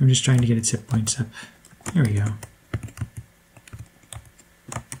 I'm just trying to get its hit points up. There we go.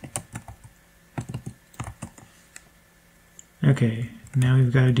 Okay, now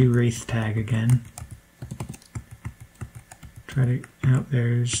we've got to do Wraith Tag again. Try to... oh,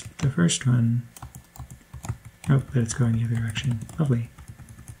 there's the first one. Oh, but it's going the other direction. Lovely.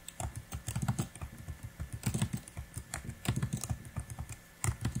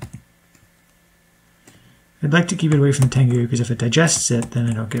 I'd like to keep it away from the Tengu because if it digests it, then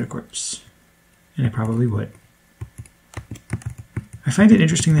I don't get a corpse. And I probably would. I find it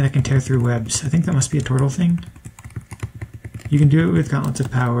interesting that I can tear through webs. I think that must be a turtle thing. You can do it with Gauntlets of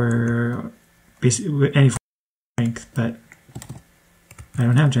Power, basically with any strength, but I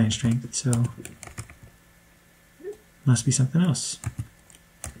don't have giant strength, so it must be something else.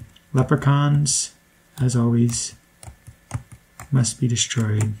 Leprechauns, as always, must be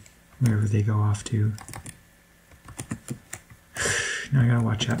destroyed wherever they go off to. Now I gotta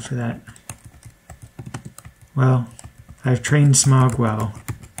watch out for that. Well, I've trained Smog well.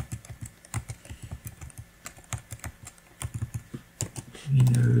 He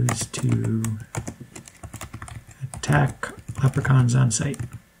knows to attack leprechauns on sight.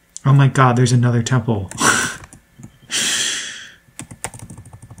 Oh my god, there's another temple.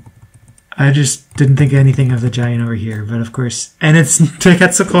 I just didn't think anything of the giant over here, but of course, and it's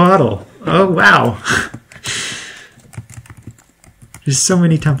Quetzalcoatl. Oh wow. There's so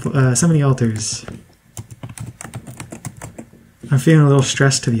many so many altars. I'm feeling a little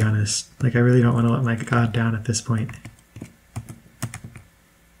stressed, to be honest. Like, I really don't want to let my god down at this point.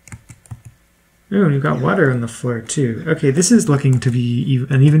 Ooh, you've got water on the floor, too. Okay, this is looking to be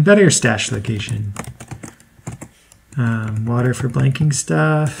an even better stash location. Water for blanking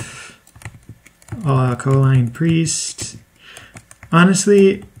stuff. Co-aligned priest.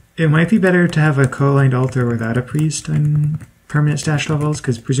 Honestly, it might be better to have a co-aligned altar without a priest on permanent stash levels,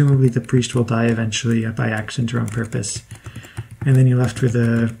 because presumably the priest will die eventually by accident or on purpose. And then you're left with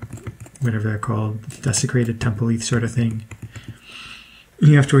a, whatever they're called, desecrated temple ETH sort of thing.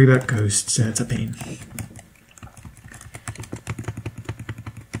 You have to worry about ghosts, and it's a pain.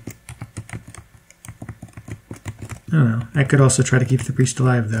 I don't know. I could also try to keep the priest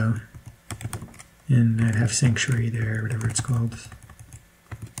alive, though. And I'd have Sanctuary there, whatever it's called.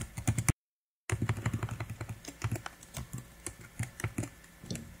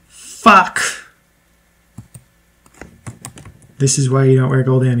 Fuck! This is why you don't wear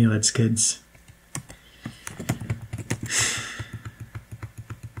gold amulets, kids.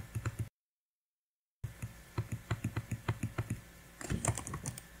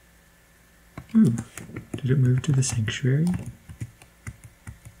 Ooh, did it move to the sanctuary?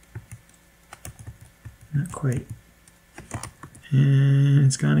 Not quite. And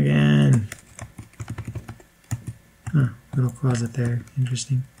it's gone again. Huh, little closet there.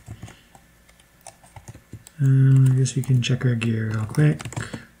 Interesting. I guess we can check our gear real quick.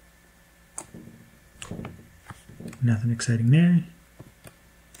 Nothing exciting there.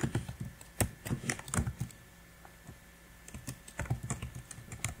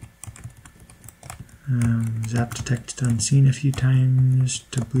 Zap detected unseen a few times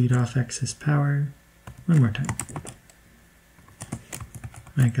to bleed off excess power. One more time.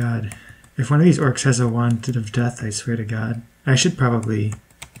 My god. If one of these orcs has a wand of death, I swear to god. I should probably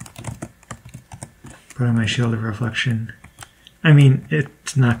put on my Shield of Reflection. I mean,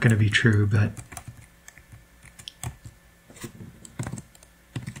 it's not going to be true, but...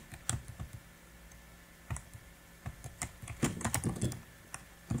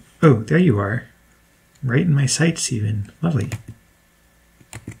 oh, there you are. Right in my sights, even. Lovely.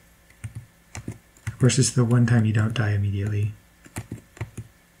 Of course, it's the one time you don't die immediately.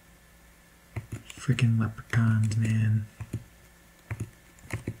 Freaking leprechauns, man.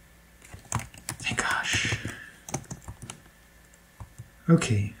 Thank gosh.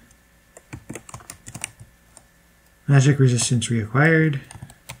 Okay. Magic resistance reacquired.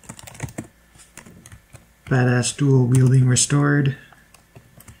 Badass dual wielding restored.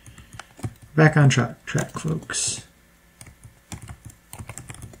 Back on track, folks.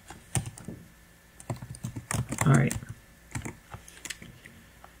 Alright.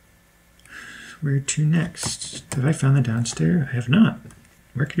 Where to next? Have I found the downstairs? I have not.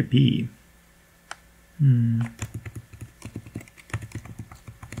 Where could it be?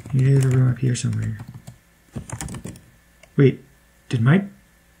 Maybe there's a room up here somewhere. Wait, did my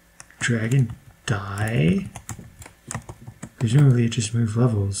dragon die? Presumably it just moved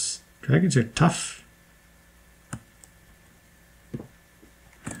levels. Dragons are tough.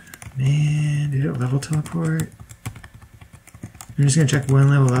 Man, did it level teleport? I'm just gonna check one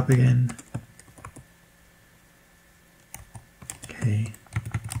level up again. Okay.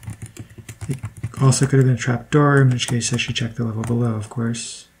 It also could have been a trapdoor, in which case I should check the level below, of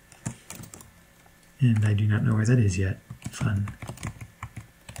course. And I do not know where that is yet. Fun.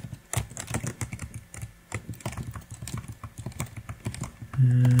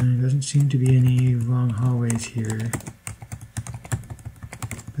 Doesn't seem to be any long hallways here.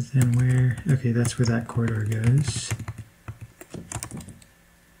 But then where? Okay, that's where that corridor goes.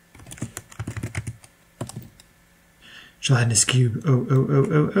 Gelatinous cube.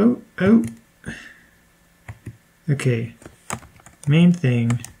 Oh. Okay. Main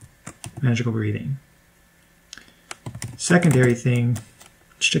thing, magical breathing. Secondary thing,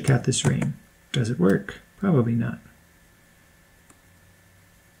 let's check out this ring. Does it work? Probably not.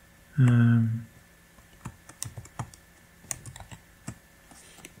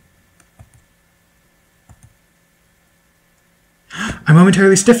 I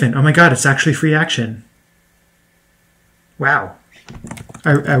momentarily stiffen. Oh my god, it's actually free action. Wow.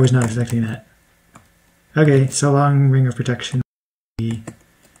 I was not expecting that. Okay, so long, Ring of Protection.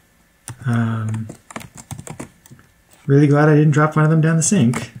 Really glad I didn't drop one of them down the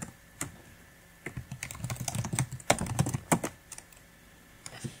sink.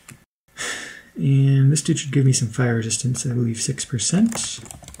 And this dude should give me some fire resistance, I believe 6%.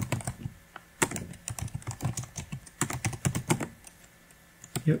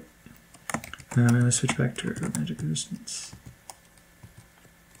 Yep. I'm going to switch back to magic resistance.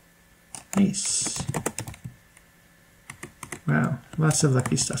 Nice. Wow, lots of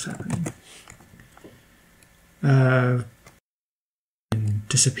lucky stuff happening. And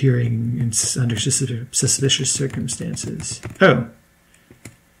disappearing under suspicious circumstances. Oh!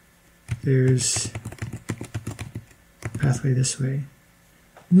 There's a pathway this way.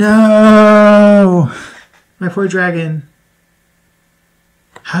 No! My poor dragon.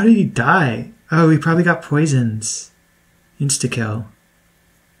 How did he die? Oh, he probably got poisons. Insta-kill.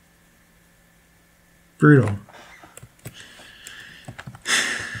 Brutal.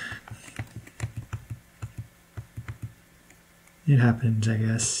 It happens, I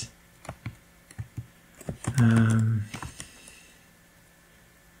guess.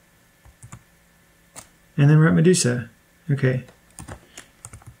 And then we're at Medusa. Okay.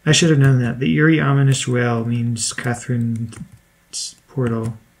 I should have known that. The eerie, ominous wail means Catherine's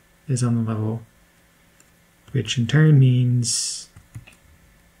portal is on the level, which in turn means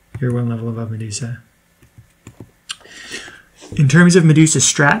you're one level above Medusa. In terms of Medusa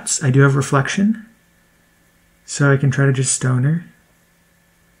strats, I do have reflection, so I can try to just stone her.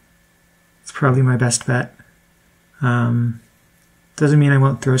 It's probably my best bet. Doesn't mean I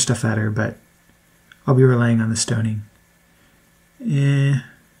won't throw stuff at her, but I'll be relying on the stoning. I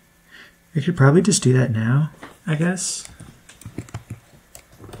could probably just do that now, I guess.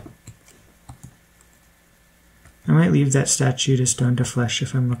 I might leave that statue to stone to flesh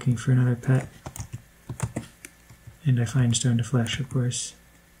if I'm looking for another pet. And I find stone to flesh, of course.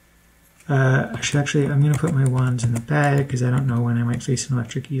 I'm going to put my wands in the bag because I don't know when I might face an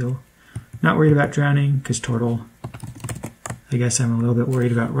electric eel. Not worried about drowning because turtle. I guess I'm a little bit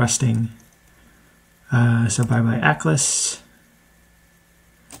worried about rusting. So bye-bye Atlas.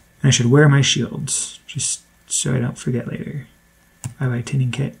 And I should wear my shields, just so I don't forget later. Bye-bye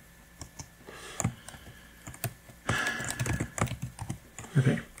tinning kit.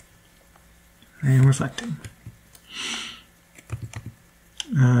 Okay. I am reflecting.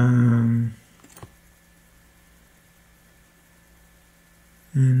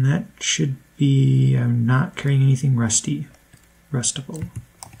 And that should be, I'm not carrying anything rustable,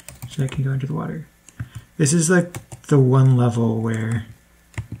 so I can go into the water. This is like the one level where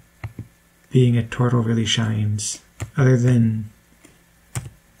being a turtle really shines, other than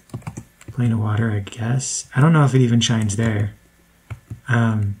plane of water, I guess. I don't know if it even shines there.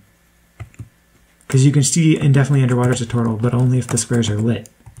 Because you can see indefinitely underwater as a turtle, but only if the squares are lit.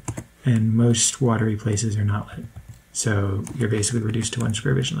 And most watery places are not lit. So you're basically reduced to one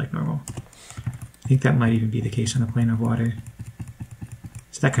square vision like normal. I think that might even be the case on the plane of water.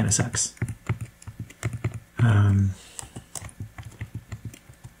 So that kind of sucks.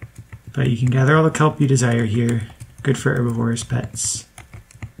 But you can gather all the kelp you desire here. Good for herbivorous pets.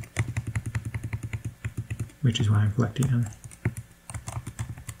 Which is why I'm collecting them.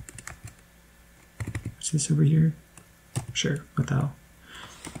 What's this over here? Sure, what the hell?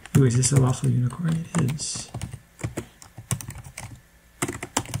 Ooh, is this a lawful unicorn? It is.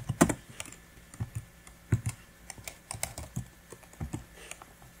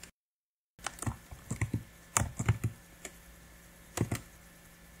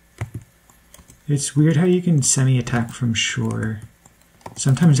 It's weird how you can semi-attack from shore.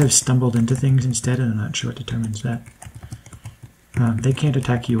 Sometimes I've stumbled into things instead, and I'm not sure what determines that. They can't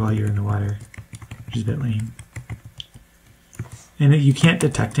attack you while you're in the water, which is a bit lame. And you can't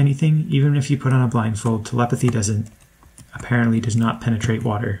detect anything, even if you put on a blindfold. Telepathy apparently does not penetrate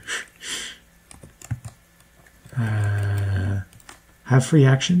water. Have free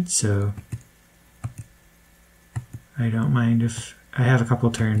action, so I don't mind if I have a couple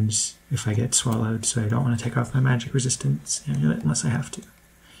turns if I get swallowed, so I don't want to take off my magic resistance amulet unless I have to.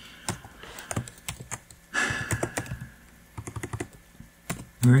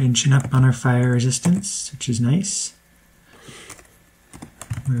 We're inching up on our fire resistance, which is nice.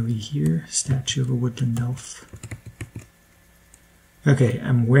 What are we here? Statue of a woodland elf. Okay,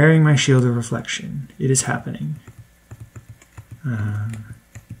 I'm wearing my shield of reflection. It is happening.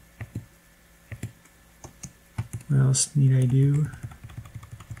 What else need I do?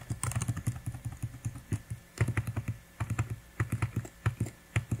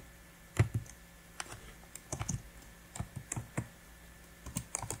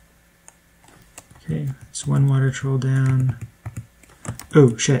 Okay, it's one water troll down.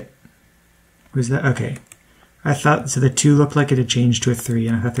 Oh, shit. Was that? Okay. I thought, so the 2 looked like it had changed to a 3,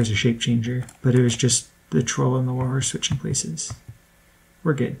 and I thought there's a shape changer, but it was just the troll and the warhorse switching places.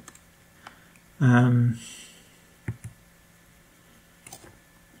 We're good. I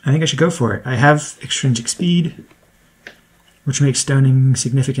think I should go for it. I have extrinsic speed, which makes stoning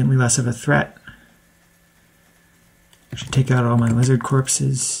significantly less of a threat. I should take out all my lizard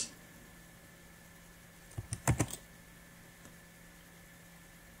corpses.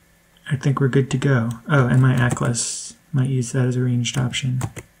 I think we're good to go. Oh, and my Atlas. Might use that as a ranged option.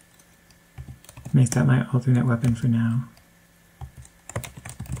 Make that my alternate weapon for now.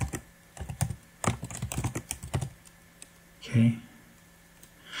 Okay.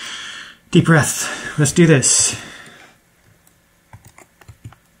 Deep breath. Let's do this.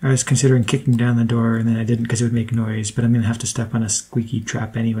 I was considering kicking down the door, and then I didn't because it would make noise, but I'm going to have to step on a squeaky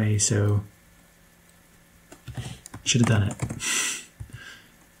trap anyway, so should have done it.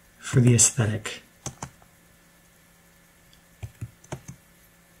 For the aesthetic.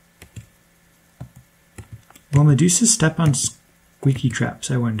 Will Medusa step on squeaky traps,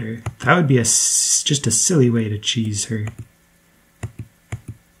 I wonder? That would be just a silly way to cheese her.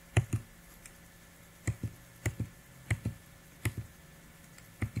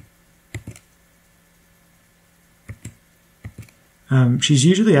 She's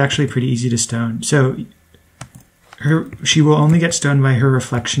usually actually pretty easy to stone. So she will only get stoned by her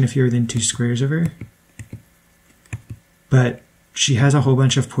reflection if you're within 2 squares of her. But she has a whole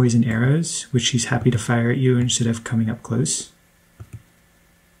bunch of poison arrows, which she's happy to fire at you instead of coming up close.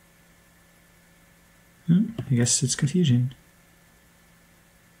 I guess it's confusion.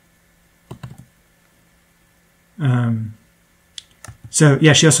 So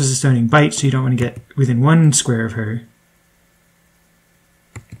yeah, she also has a stoning bite, so you don't want to get within 1 square of her.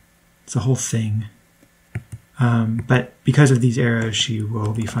 It's a whole thing. But because of these arrows, she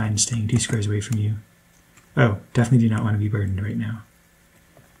will be fine staying 2 squares away from you. Oh, definitely do not want to be burdened right now.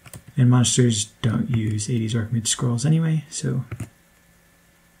 And monsters don't use 80s Orc scrolls anyway, so...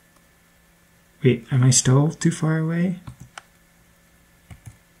 Wait, am I still too far away?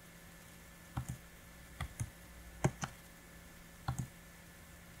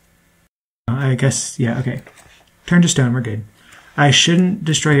 I guess, yeah, okay. Turn to stone, we're good. I shouldn't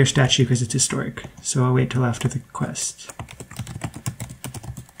destroy your statue because it's historic, so I'll wait till after the quest.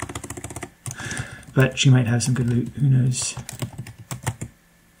 But she might have some good loot, who knows.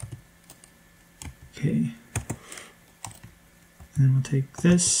 Okay. And we'll take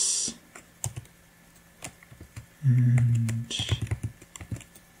this. And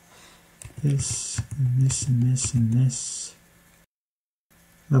this, and this, and this, and this.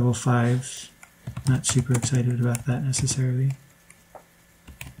 Level 5. Not super excited about that necessarily.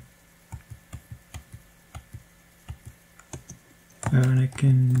 Oh, and I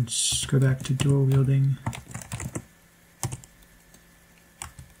can go back to dual wielding.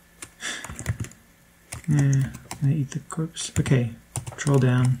 I eat the corpse. Okay, troll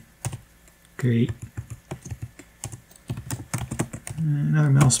down. Great. Another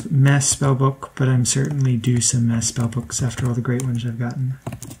mess spellbook, but I'm certainly due some mess spellbooks after all the great ones I've gotten.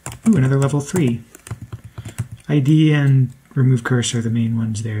 Ooh, another level 3. ID and remove curse are the main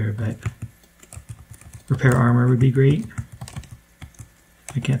ones there, but repair armor would be great.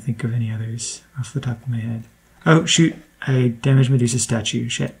 I can't think of any others off the top of my head. Oh, shoot. I damaged Medusa's statue.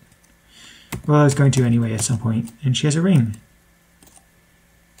 Shit. Well, I was going to anyway at some point. And she has a ring.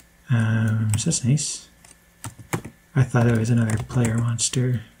 So that's nice. I thought it was another player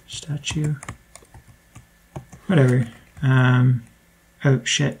monster statue. Whatever. Oh,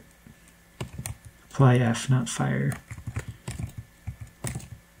 shit. Apply F, not fire.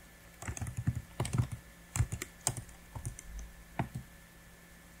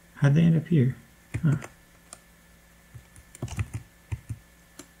 How'd they end up here? Huh.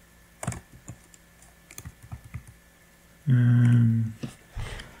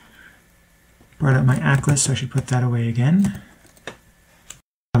 Brought up my Ackless, so I should put that away again.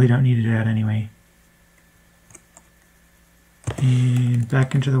 Probably don't need it out anyway. And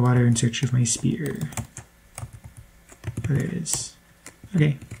back into the water in search of my spear. Oh, there it is.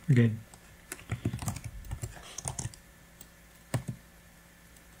 Okay, we're good.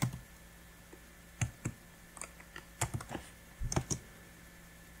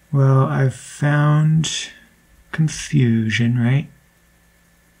 Well, I've found confusion, right?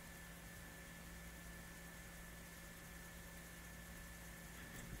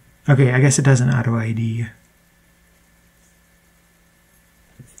 Okay, I guess it doesn't auto ID.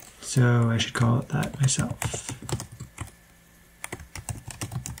 So I should call it that myself.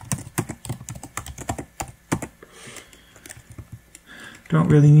 Don't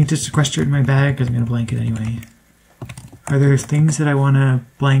really need to sequester it in my bag because I'm going to blank it anyway. Are there things that I want to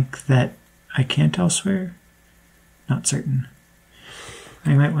blank that I can't elsewhere? Not certain.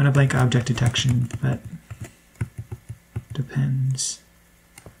 I might want to blank object detection, but depends.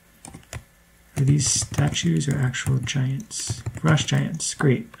 Are these statues or actual giants? Frost giants,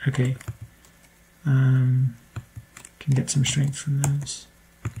 great, okay. Can get some strength from those.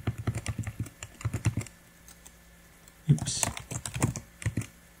 Oops.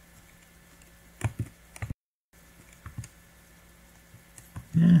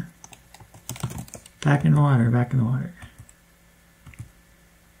 Yeah. Back in the water, back in the water.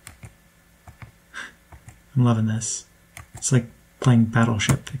 I'm loving this. It's like playing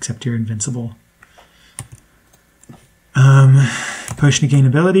Battleship, except you're invincible. Potion to gain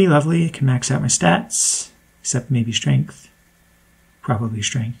ability, lovely. Can max out my stats, except maybe strength. Probably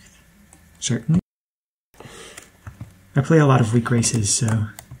strength. Certainly. I play a lot of weak races, so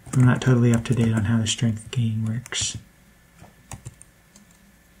I'm not totally up to date on how the strength gain works.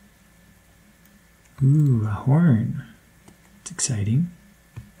 Ooh, a horn. It's exciting.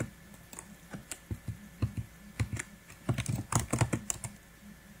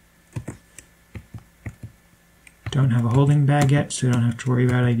 Don't have a holding bag yet, so I don't have to worry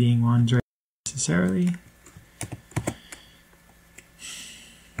about IDing wands right necessarily.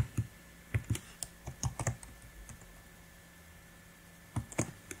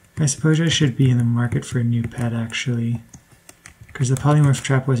 I suppose I should be in the market for a new pet, actually, because the polymorph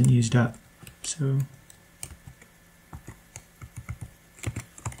trap wasn't used up, so...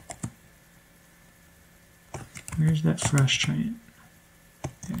 Where's that frost giant?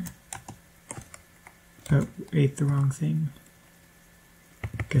 There. Oh, ate the wrong thing.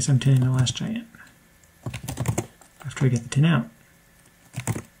 Guess I'm tinning the last giant. After I get the tin out.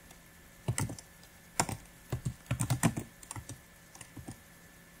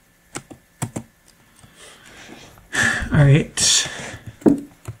 Alright.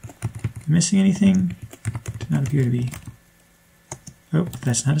 Missing anything? Did not appear to be. Oh,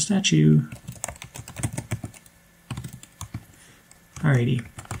 that's not a statue. Alrighty.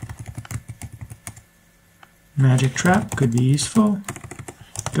 Magic trap could be useful.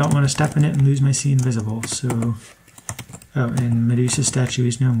 Don't want to step in it and lose my see invisible, so... Oh, and Medusa's statue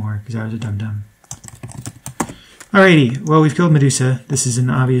is no more, because I was a dum-dum. Alrighty, well, we've killed Medusa. This is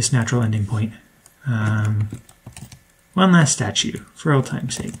an obvious natural ending point. One last statue, for old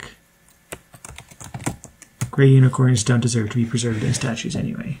time's sake. Gray unicorns don't deserve to be preserved in statues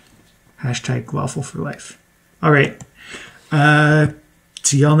anyway. Hashtag lawful for life. Alright.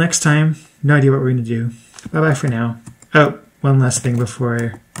 See y'all next time. No idea what we're going to do. Bye-bye for now. Oh, one last thing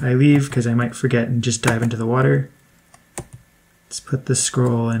before I leave, because I might forget and just dive into the water. Let's put the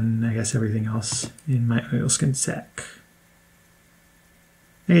scroll and I guess everything else in my oilskin sack.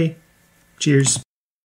 Hey, cheers.